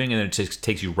stop moving, and then it just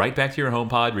takes you right back to your home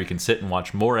pod where you can sit and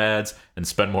watch more ads and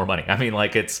spend more money. I mean,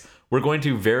 like, we're going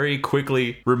to very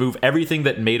quickly remove everything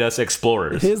that made us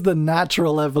explorers. Here's the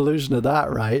natural evolution of that,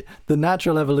 right? The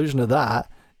natural evolution of that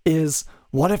is,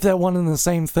 what if they're one and the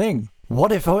same thing?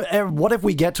 What if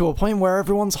we get to a point where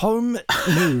everyone's home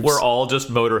moves? We're all just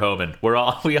motorhoming.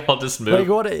 We all just move. Like,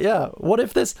 what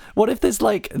if this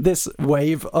like this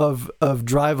wave of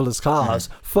driverless cars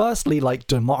firstly like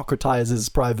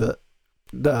democratizes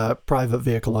private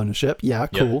vehicle ownership? Yeah,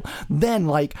 cool. Yep. Then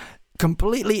like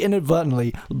completely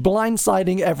inadvertently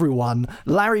blindsiding everyone,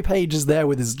 Larry Page is there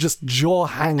with his just jaw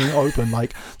hanging open,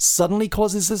 like suddenly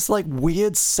causes this like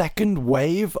weird second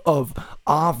wave of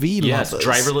RV Yes, lovers.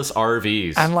 driverless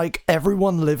RVs. And like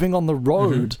everyone living on the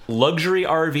road. Luxury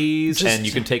RVs, and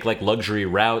you can take like luxury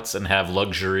routes and have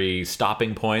luxury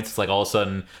stopping points. It's like all of a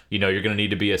sudden, you're going to need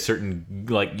to be a certain,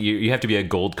 like you have to be a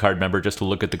gold card member just to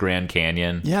look at the Grand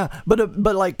Canyon. Yeah,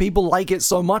 but like people like it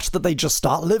so much that they just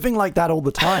start living like that all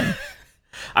the time.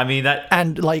 I mean that,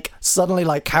 and like suddenly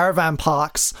like caravan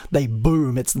parks, they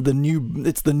boom. It's the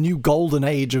new golden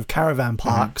age of caravan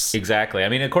parks. Exactly. I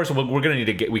mean, of course, we're going to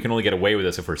need we can only get away with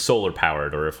this if we're solar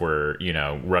powered or if we're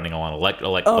running on electric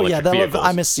vehicles.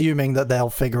 I'm assuming that they'll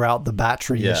figure out the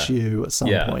battery issue at some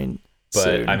point. But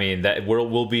soon. I mean that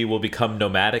we'll become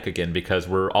nomadic again because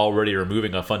we're already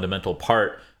removing a fundamental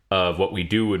part of what we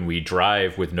do when we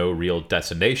drive with no real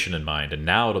destination in mind. And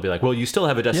now it'll be like, well, you still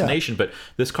have a destination, but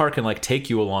this car can like take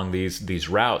you along these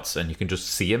routes and you can just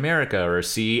see America or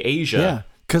see Asia. Yeah.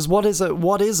 Because what is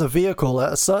a vehicle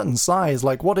at a certain size?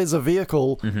 Like, what is a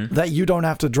vehicle that you don't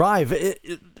have to drive?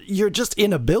 You're just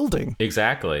in a building.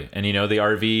 Exactly. And, the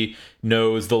RV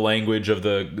knows the language of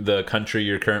the country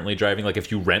you're currently driving. Like,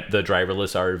 if you rent the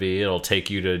driverless RV, it'll take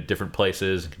you to different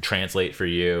places, and can translate for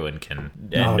you, and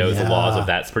knows the laws of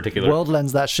that particular... World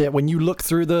Lens that shit. When you look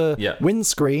through the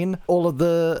windscreen, all of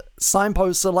the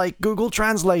signposts are like Google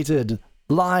translated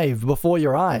live before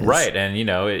your eyes. Right. And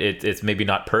it's maybe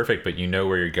not perfect, but you know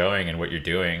where you're going and what you're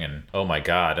doing, and oh my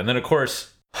god. And then of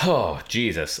course, oh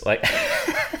Jesus, like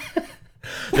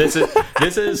this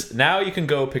is now you can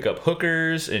go pick up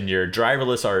hookers in your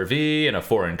driverless RV in a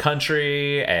foreign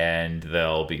country, and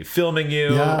they'll be filming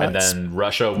you, and then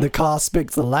the car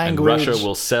speaks the language, and Russia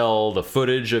will sell the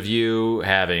footage of you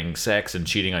having sex and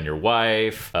cheating on your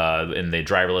wife in the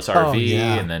driverless RV,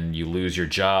 and then you lose your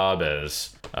job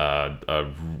as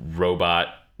a robot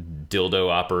dildo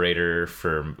operator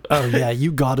for... Oh yeah,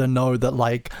 you gotta know that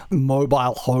like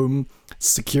mobile home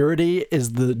security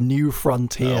is the new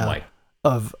frontier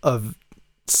of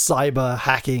cyber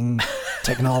hacking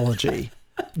technology.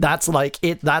 That's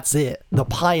it. The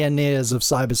pioneers of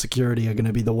cybersecurity are going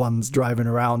to be the ones driving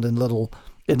around in little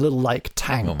like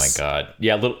tanks. Oh my god.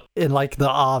 Yeah, in like the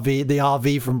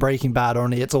RV from Breaking Bad,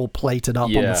 only it's all plated up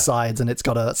on the sides and it's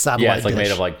got a satellite. Yeah, it's like dish.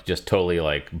 made of like just totally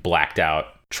like blacked out.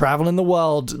 Traveling the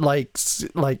world, like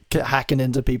hacking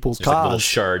into people's There's cars. like little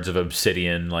shards of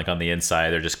obsidian, like on the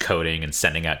inside. They're just coding and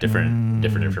sending out different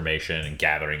information and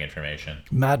gathering information.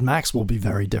 Mad Max will be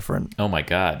very different. Oh my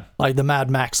god! Like the Mad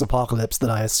Max apocalypse that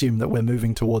I assume that we're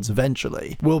moving towards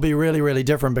eventually will be really, really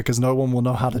different because no one will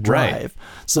know how to drive.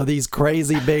 Right. So these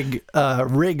crazy big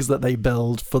rigs that they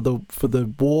build for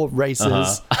the war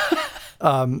races.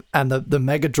 And the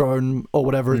Megadrone or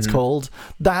whatever it's called,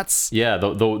 that's... Yeah,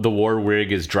 the war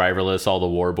rig is driverless. All the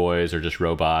war boys are just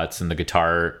robots, and the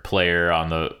guitar player on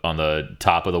the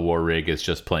top of the war rig is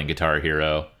just playing Guitar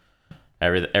Hero.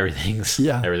 Everything's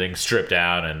stripped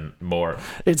down and more.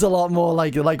 It's a lot more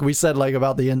like we said, like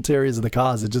about the interiors of the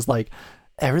cars. It's just like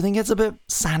everything gets a bit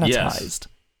sanitized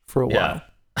for a while.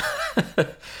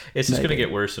 It's just going to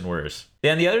get worse and worse.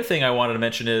 And the other thing I wanted to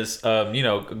mention is,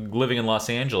 living in Los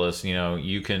Angeles,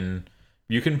 you can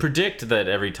predict that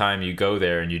every time you go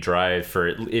there and you drive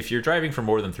if you're driving for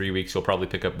more than 3 weeks, you'll probably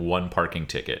pick up one parking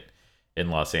ticket in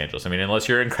Los Angeles. I mean, unless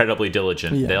you're incredibly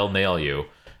diligent, they'll nail you.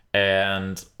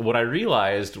 And what I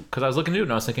realized, because I was looking into it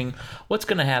and I was thinking, what's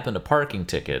going to happen to parking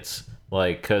tickets?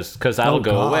 Like, because that'll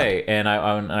go away. And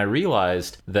I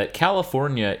realized that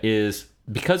California is...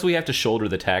 Because we have to shoulder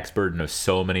the tax burden of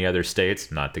so many other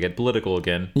states, not to get political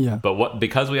again, but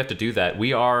because we have to do that,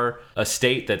 we are a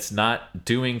state that's not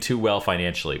doing too well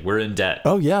financially. We're in debt.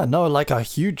 Oh yeah, no, like a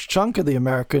huge chunk of the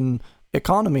American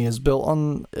economy is built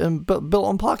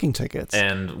on parking tickets.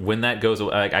 And when that goes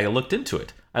away, I looked into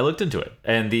it.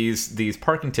 And these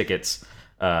parking tickets,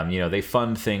 they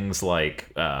fund things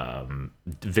like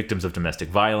victims of domestic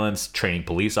violence, training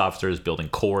police officers, building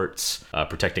courts,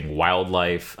 protecting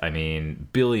wildlife. I mean,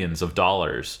 billions of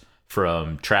dollars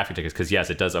from traffic tickets, because yes,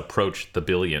 it does approach the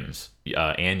billions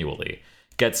annually.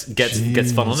 Gets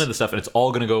funneled into the stuff, and it's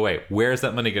all going to go away. Where is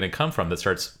that money going to come from that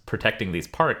starts protecting these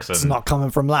parks? And it's not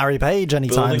coming from Larry Page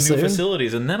anytime soon. Building new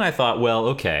facilities. And then I thought, well,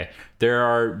 okay, there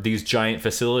are these giant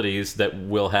facilities that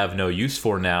we'll have no use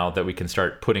for now that we can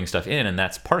start putting stuff in, and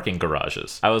that's parking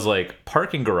garages. I was like,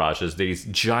 parking garages, these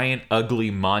giant, ugly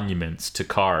monuments to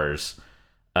cars.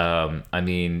 I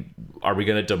mean, are we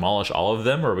going to demolish all of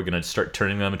them, or are we going to start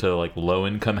turning them into like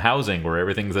low-income housing where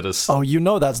everything's at a... Oh, you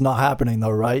know that's not happening though,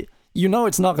 right? You know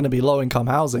it's not going to be low-income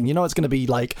housing. You know it's going to be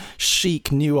like chic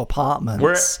new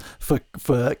apartments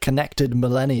for connected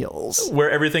millennials. Where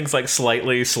everything's like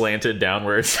slightly slanted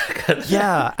downwards.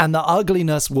 Yeah, and the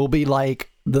ugliness will be like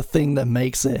the thing that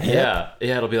makes it hip. Yeah,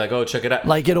 it'll be like, oh, check it out.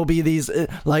 Like it'll be these,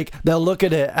 like they'll look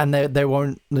at it and they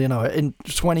won't, in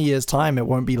 20 years time, it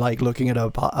won't be like looking at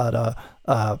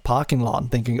a parking lot and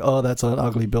thinking, oh, that's an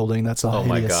ugly building, that's a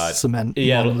hideous cement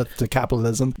monolith to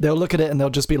capitalism. They'll look at it and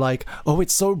they'll just be like, oh,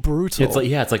 it's so brutal.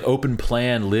 It's like open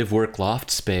plan, live, work,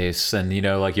 loft space, and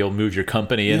like you'll move your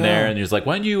company in there, and you're just like,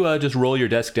 why don't you just roll your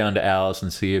desk down to Alice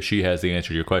and see if she has the answer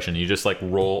to your question? You just like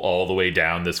roll all the way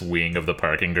down this wing of the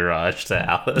parking garage to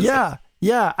Alice.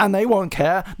 Yeah, and they won't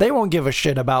care. They won't give a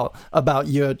shit about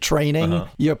your training,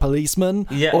 your policemen,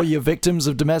 or your victims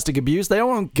of domestic abuse. They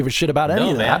won't give a shit about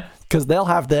any of that, because they'll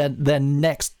have their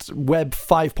next Web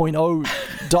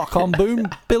 5.0.com boom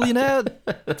billionaire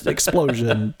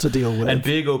explosion to deal with. And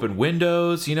big open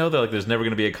windows, they're like, there's never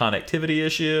going to be a connectivity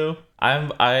issue.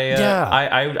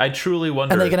 I truly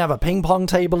wonder. And they can have a ping pong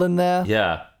table in there.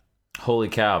 Yeah. Holy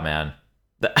cow, man.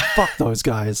 Fuck those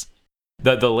guys.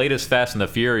 The latest Fast and the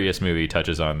Furious movie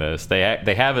touches on this.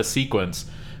 They have a sequence,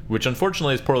 which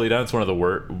unfortunately is poorly done. It's one of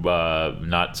the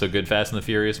not so good Fast and the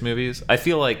Furious movies. I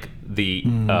feel like the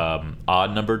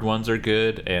odd numbered ones are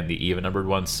good and the even numbered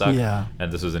ones suck. Yeah.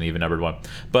 And this was an even numbered one.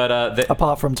 But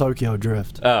apart from Tokyo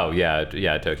Drift. Oh yeah,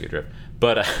 Tokyo Drift.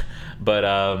 But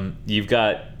you've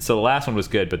got, so the last one was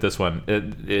good, but this one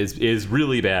is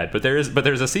really bad. But there's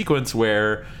a sequence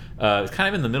where it's kind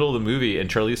of in the middle of the movie, and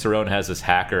Charlize Theron has this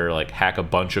hacker like hack a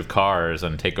bunch of cars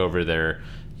and take over their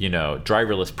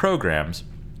driverless programs.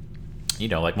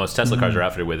 Like most Tesla cars are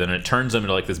outfitted with, and it turns them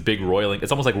into like this big roiling.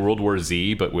 It's almost like World War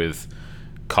Z, but with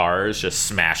cars just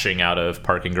smashing out of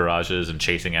parking garages and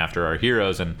chasing after our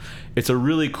heroes. And it's a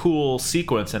really cool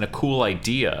sequence and a cool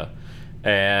idea.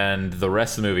 And the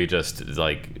rest of the movie just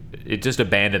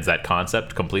abandons that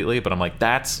concept completely. But I'm like,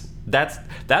 that's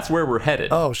where we're headed.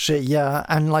 Oh shit, yeah.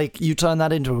 And like you turn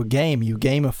that into a game, you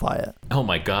gamify it. Oh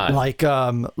my god.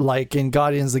 Like in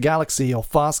Guardians of the Galaxy or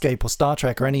Farscape or Star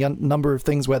Trek or any number of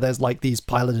things where there's like these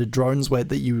piloted drones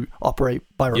that you operate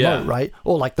by remote, right?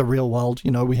 Or like the real world,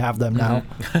 we have them now.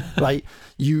 Right?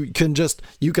 You can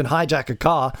hijack a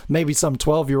car, maybe some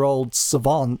 12-year-old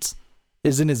savant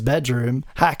is in his bedroom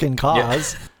hacking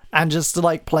cars and just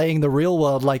like playing the real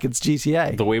world like it's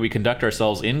GTA. The way we conduct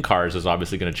ourselves in cars is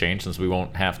obviously going to change, since we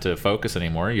won't have to focus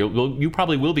anymore. You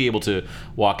probably will be able to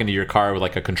walk into your car with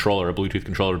like a controller, a Bluetooth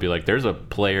controller, and be like, there's a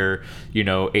player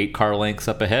 8 car lengths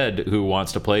up ahead who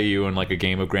wants to play you in like a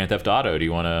game of Grand Theft Auto. Do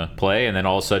you want to play? And then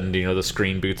all of a sudden the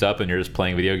screen boots up and you're just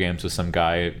playing video games with some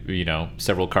guy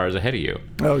several cars ahead of you.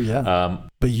 Oh yeah.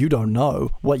 But you don't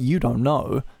know what you don't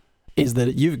know is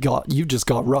that you've just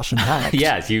got Russian hacked.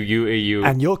 Yes, you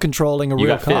and you're controlling a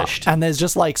real car. Fished. And there's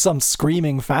just like some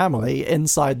screaming family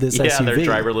inside this SUV. Yeah, their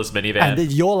driverless minivan.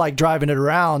 And you're like driving it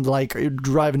around, like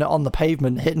driving it on the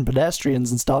pavement, hitting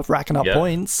pedestrians and stuff, racking up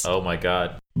points. Oh my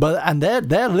god. And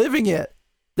they're living it.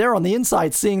 They're on the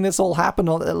inside seeing this all happen,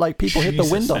 like people hit the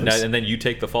windows. And then you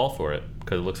take the fall for it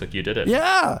because it looks like you did it.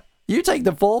 Yeah. You take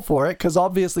the fall for it, because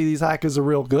obviously these hackers are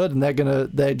real good, and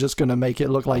they're just gonna make it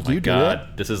look like you did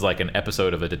it. This is like an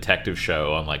episode of a detective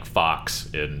show on like Fox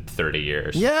in 30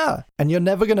 years. Yeah, and you're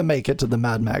never gonna make it to the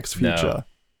Mad Max future,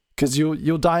 because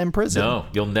you'll die in prison. No,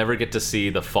 you'll never get to see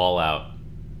the fallout.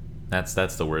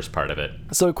 That's the worst part of it.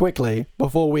 So quickly,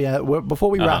 before we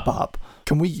wrap up,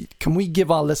 can we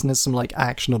give our listeners some like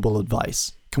actionable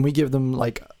advice? Can we give them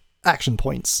like action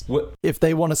points What? if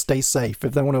they want to stay safe,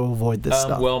 if they want to avoid this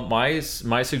stuff? Well, my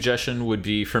suggestion would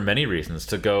be, for many reasons,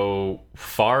 to go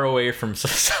far away from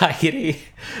society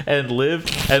and live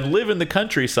in the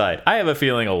countryside. I have a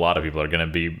feeling a lot of people are going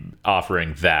to be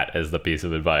offering that as the piece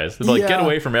of advice. It's like, get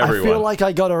away from everyone. I feel like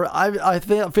I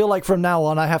feel like from now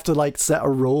on I have to like set a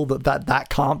rule that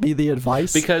can't be the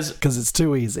advice, because it's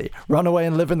too easy. Run away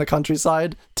and live in the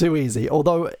countryside, too easy.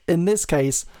 Although in this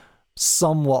case,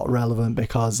 somewhat relevant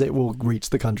because it will reach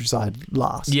the countryside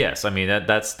last. Yes, I mean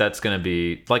that's going to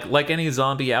be like any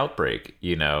zombie outbreak.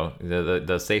 You know,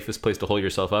 the safest place to hold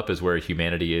yourself up is where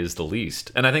humanity is the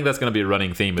least. And I think that's going to be a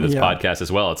running theme of this podcast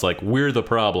as well. It's like, we're the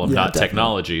problem, not definitely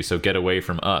technology. So get away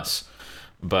from us.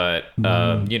 But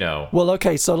you know, well,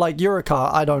 okay, so like you're a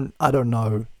car. I don't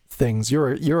know things.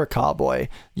 You're a car boy.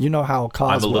 You know how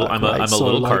cars work. I'm a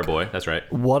little car boy. That's right.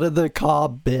 What are the car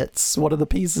bits? What are the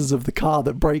pieces of the car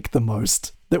that break the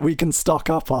most that we can stock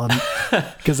up on?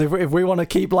 Because if we want to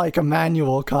keep like a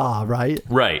manual car, right?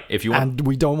 Right. If you want, and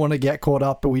we don't want to get caught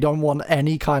up, but we don't want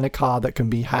any kind of car that can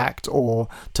be hacked or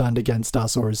turned against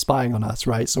us or is spying on us,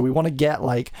 right? So we want to get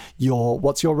like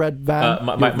what's your red van?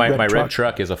 My red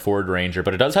truck is a Ford Ranger,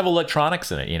 but it does have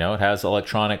electronics in it. You know, it has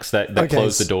electronics that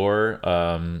close the door.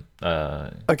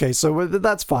 Okay, so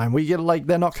that's fine. We get like,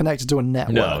 they're not connected to a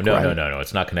network. No.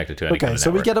 It's not connected to any kind of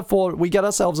network. We get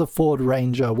ourselves a Ford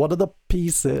Ranger. What are the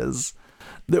pieces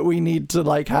that we need to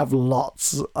like have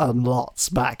lots and lots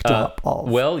backed up of?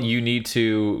 Well, you need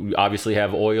to obviously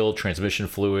have oil, transmission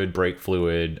fluid, brake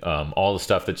fluid, all the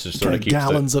stuff that just sort of keeps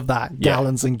gallons of that,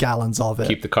 gallons and gallons of it.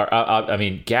 Keep the car. I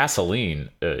mean, gasoline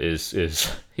is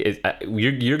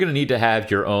you're going to need to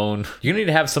have your own. You're going to need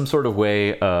to have some sort of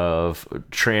way of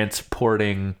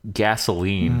transporting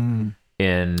gasoline.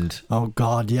 And oh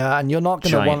god, yeah, and you're not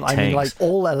going to want. I mean, like,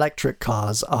 all electric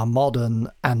cars are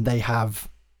modern and they have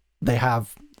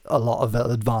a lot of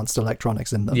advanced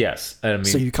electronics in them. Yes, I mean,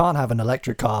 so you can't have an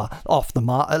electric car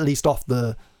at least off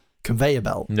the conveyor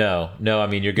belt. No. I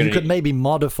mean, you could maybe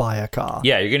modify a car.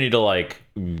 Yeah, you're gonna need to like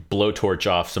blowtorch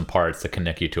off some parts that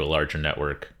connect you to a larger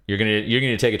network. You're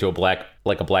gonna take it to a black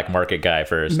market guy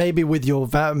first. Maybe with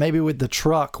the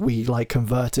truck, we like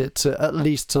convert it to at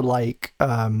least to like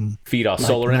feed off like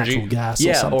solar energy, natural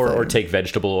gas, or take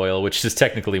vegetable oil, which is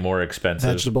technically more expensive.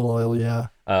 Vegetable oil, yeah.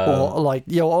 Or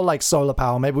like solar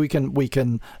power. Maybe we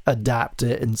can adapt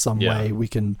it in some way. We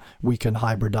can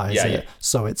hybridize it.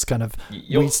 So it's kind of,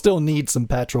 we still need some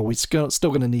petrol. We still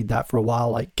going to need that for a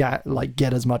while. Like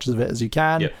get as much of it as you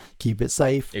can. Yep. Keep it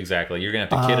safe. Exactly. You're gonna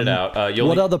have to kit it out.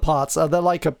 What other parts are there?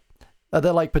 Are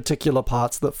there like particular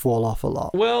parts that fall off a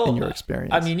lot? Well, in your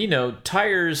experience, I mean, you know,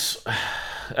 tires.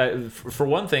 For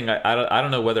one thing, I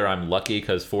don't know whether I'm lucky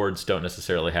because Fords don't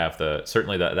necessarily have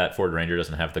certainly that Ford Ranger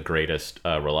doesn't have the greatest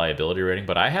reliability rating,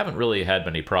 but I haven't really had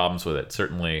many problems with it.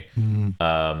 Certainly,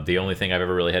 the only thing I've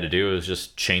ever really had to do is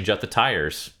just change out the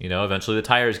tires. You know, eventually the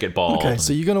tires get bald. Okay,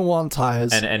 so you're gonna want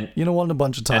tires, and you're gonna want a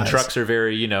bunch of tires. And trucks are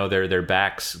very, you know, their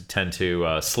backs tend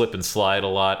to slip and slide a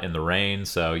lot in the rain.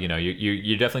 So you know,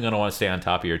 you're definitely gonna want to stay on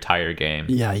top of your tire game.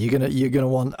 Yeah, you're gonna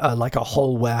want like a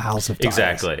whole warehouse of tires.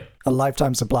 Exactly. A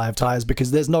lifetime supply of tires,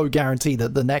 because there's no guarantee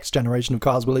that the next generation of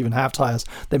cars will even have tires.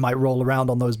 They might roll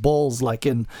around on those balls like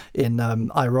in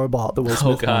iRobot, the Will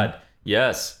Smith. Oh god,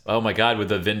 yes. Oh my god, with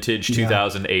the vintage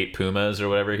 2008 Pumas or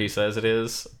whatever he says it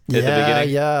is at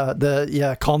the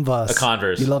beginning. Converse. A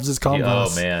Converse. He loves his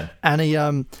Converse. Oh man.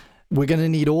 And we're going to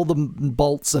need all the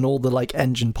bolts and all the like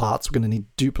engine parts. We're going to need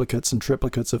duplicates and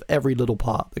triplicates of every little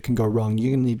part that can go wrong.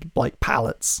 You're going to need like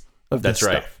pallets. That's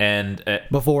right, stuff. And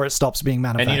before it stops being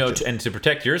manufactured, and and to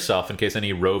protect yourself in case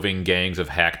any roving gangs of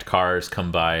hacked cars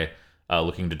come by,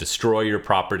 looking to destroy your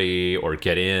property or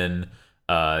get in,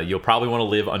 you'll probably want to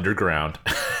live underground.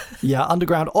 Yeah,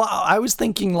 underground. Oh, I was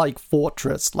thinking like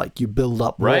fortress, like you build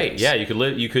up. Right. Walls. Yeah, you could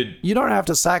live. You don't have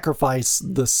to sacrifice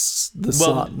the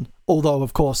sun, although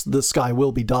of course the sky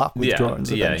will be dark with drones.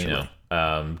 Eventually. You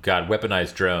know. God,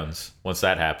 weaponized drones. Once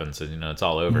that happens, you know, it's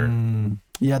all over.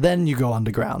 Yeah, then you go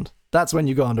underground. That's when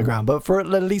you go underground. But for at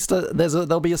least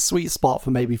there'll be a sweet spot for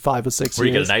maybe 5 or 6 years. Where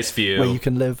you get a nice view. Where you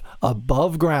can live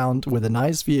above ground with a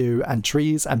nice view and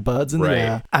trees and birds in the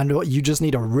air. And you just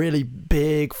need a really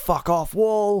big fuck off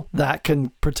wall that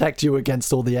can protect you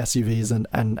against all the SUVs and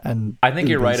I think Ubers.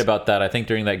 You're right about that. I think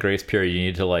during that grace period, you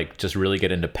need to like just really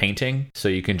get into painting. So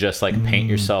you can just like paint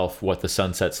yourself what the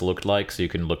sunsets looked like. So you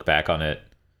can look back on it,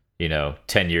 you know,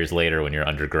 10 years later when you're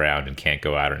underground and can't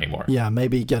go out anymore. Yeah,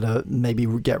 maybe get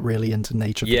really into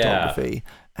nature photography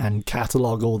and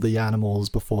catalog all the animals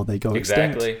before they go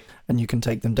Exactly. extinct. And you can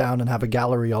take them down and have a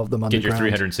gallery of them underground.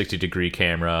 Get your 360-degree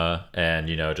camera and,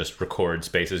 just record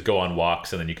spaces, go on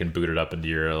walks, and then you can boot it up into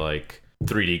your,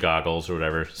 3D goggles or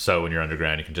whatever. So when you're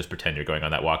underground, you can just pretend you're going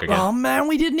on that walk again. Oh, man,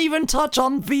 we didn't even touch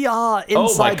on VR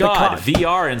inside the car. Oh, my God,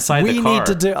 VR inside the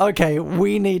car.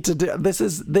 We need to do...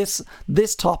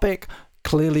 This topic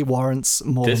clearly warrants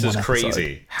more than one episode. This is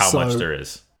crazy how much there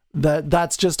is.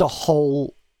 That's just a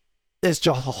whole... It's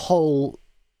just a whole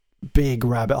big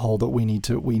rabbit hole that we need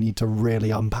to really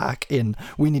unpack in.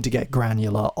 We need to get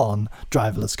granular on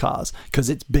driverless cars because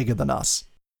it's bigger than us.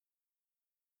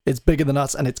 It's bigger than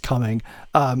us and it's coming.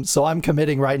 So I'm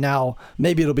committing right now.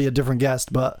 Maybe it'll be a different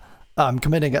guest, but I'm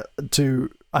committing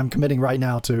right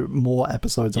now to more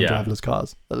episodes on driverless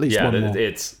cars. At least one more.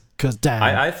 Because damn,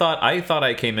 I thought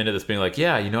I came into this being like,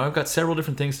 I've got several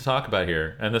different things to talk about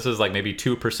here, and this is like maybe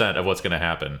 2% of what's going to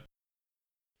happen.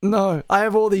 No, I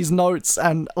have all these notes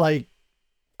and I've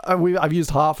used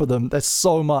half of them. There's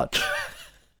so much.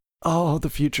 Oh,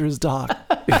 the future is dark.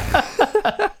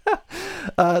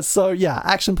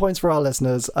 Action points for our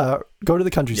listeners. Go to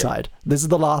the countryside. Yeah. This is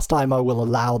the last time I will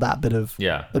allow that bit of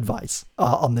advice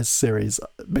on this series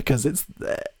because it's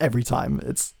every time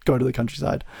it's go to the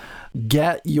countryside.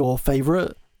 Get your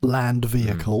favorite land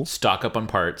vehicle. Stock up on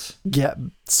parts.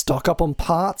 Stock up on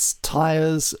parts,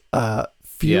 tires,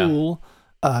 fuel.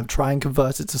 Try and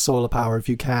convert it to solar power if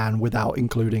you can without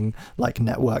including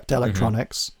networked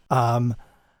electronics. And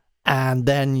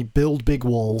then you build big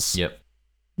walls. Yep.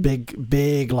 Big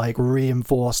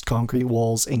reinforced concrete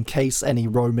walls in case any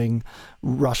roaming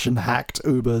Russian hacked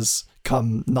Ubers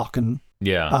come knocking.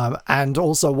 Yeah. And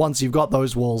also once you've got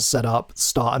those walls set up,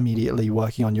 start immediately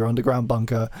working on your underground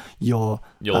bunker, you'll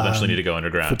eventually need to go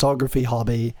underground. Photography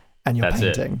hobby and your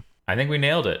painting. It. I think we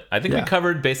nailed it. I think we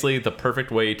covered basically the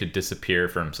perfect way to disappear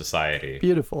from society.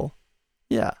 Beautiful.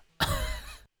 Yeah.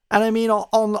 And I mean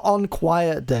on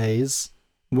quiet days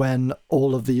when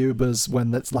all of the Ubers,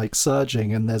 when it's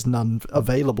surging and there's none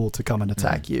available to come and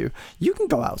attack you, you can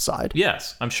go outside.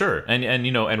 Yes, I'm sure.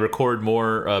 And record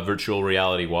more virtual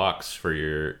reality walks for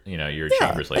your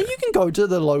chambers later. And you can go to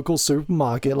the local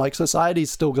supermarket.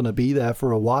 Society's still going to be there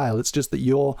for a while. It's just that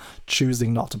you're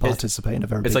choosing not to participate in a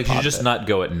very big part It's you just not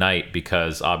go at night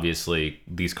because obviously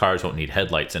these cars won't need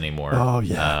headlights anymore. Oh,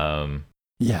 yeah.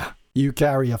 Yeah. You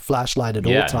carry a flashlight at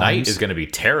all times. Yeah, night is going to be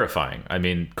terrifying. I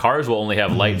mean, cars will only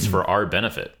have lights for our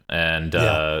benefit. And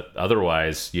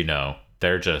otherwise,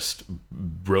 they're just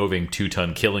roving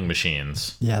 2-ton killing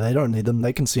machines. Yeah, they don't need them.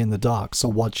 They can see in the dark, so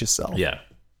watch yourself. Yeah.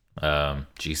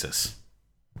 Jesus.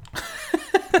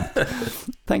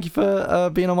 Thank you for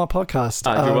being on my podcast.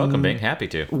 You're welcome, being happy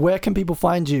to. Where can people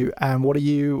find you, and what do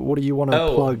you want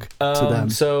to plug to them?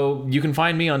 So you can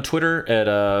find me on Twitter at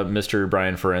Mr.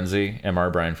 Brian Ferenzi,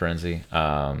 Mr. Brian Ferenzi.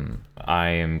 I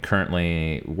am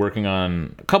currently working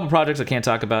on a couple projects I can't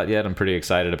talk about yet. I'm pretty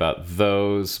excited about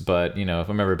those, but if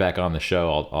I'm ever back on the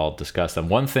show, I'll discuss them.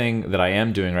 One thing that I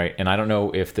am doing right, and I don't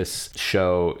know if this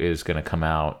show is going to come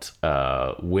out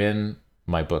when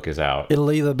my book is out.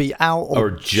 It'll either be out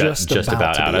or just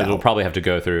about out. It'll probably have to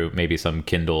go through maybe some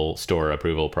Kindle store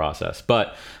approval process.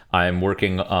 But I'm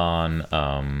working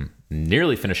on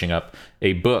nearly finishing up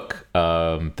a book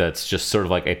that's just sort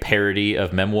of like a parody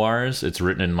of memoirs. It's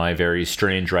written in my very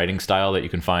strange writing style that you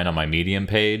can find on my Medium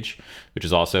page, which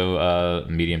is also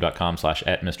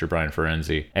medium.com/@Mr. Brian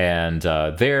Ferenzi. And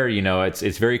there,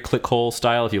 it's very clickhole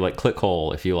style. If you like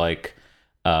clickhole, if you like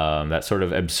that sort of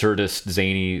absurdist,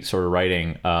 zany sort of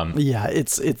writing.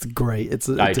 It's great.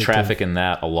 I traffic in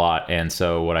that a lot, and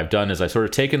so what I've done is I sort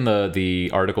of taken the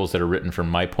articles that are written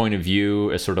from my point of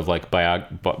view as sort of like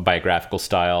biographical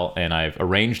style, and I've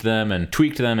arranged them and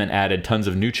tweaked them and added tons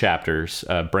of new chapters,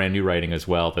 brand new writing as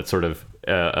well, that sort of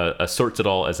assorts it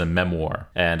all as a memoir,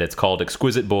 and it's called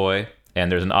Exquisite Boy,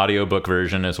 and there's an audiobook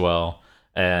version as well.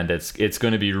 And it's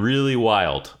going to be really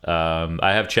wild.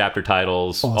 I have chapter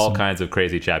titles, awesome. All kinds of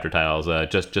crazy chapter titles,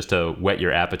 just to whet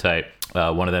your appetite.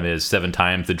 One of them is 7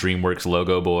 times the DreamWorks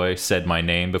logo boy said my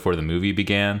name before the movie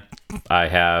began. I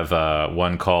have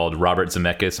one called Robert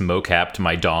Zemeckis mocapped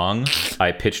my dong.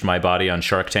 I pitched my body on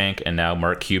Shark Tank, and now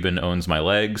Mark Cuban owns my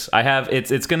legs.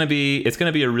 It's gonna be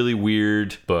a really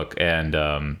weird book, and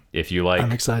if you like,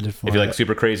 I'm excited for if you like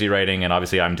super crazy writing, and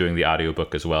obviously I'm doing the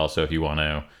audiobook as well. So if you want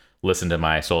to listen to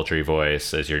my sultry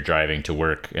voice as you're driving to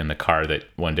work in the car that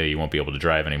one day you won't be able to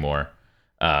drive anymore,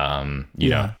 you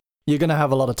know, You're going to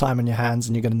have a lot of time on your hands,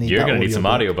 and you're going to need You're that going to need some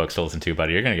audiobook. audiobooks to listen to,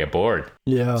 buddy. You're going to get bored.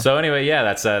 Yeah. So anyway, yeah,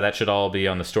 that's that should all be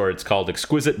on the store. It's called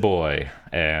Exquisite Boy,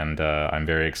 and I'm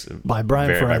by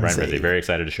Brian Frenzy. Very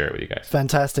excited to share it with you guys.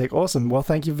 Fantastic. Awesome. Well,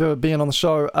 thank you for being on the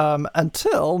show.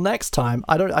 Until next time,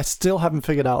 I still haven't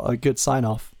figured out a good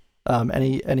sign-off.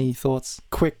 Any thoughts?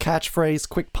 Quick catchphrase,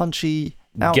 quick punchy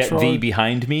outro. Get thee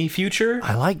behind me, future.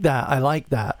 I like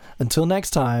that. Until next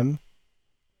time,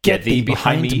 get thee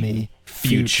behind me,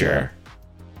 future.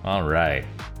 All right.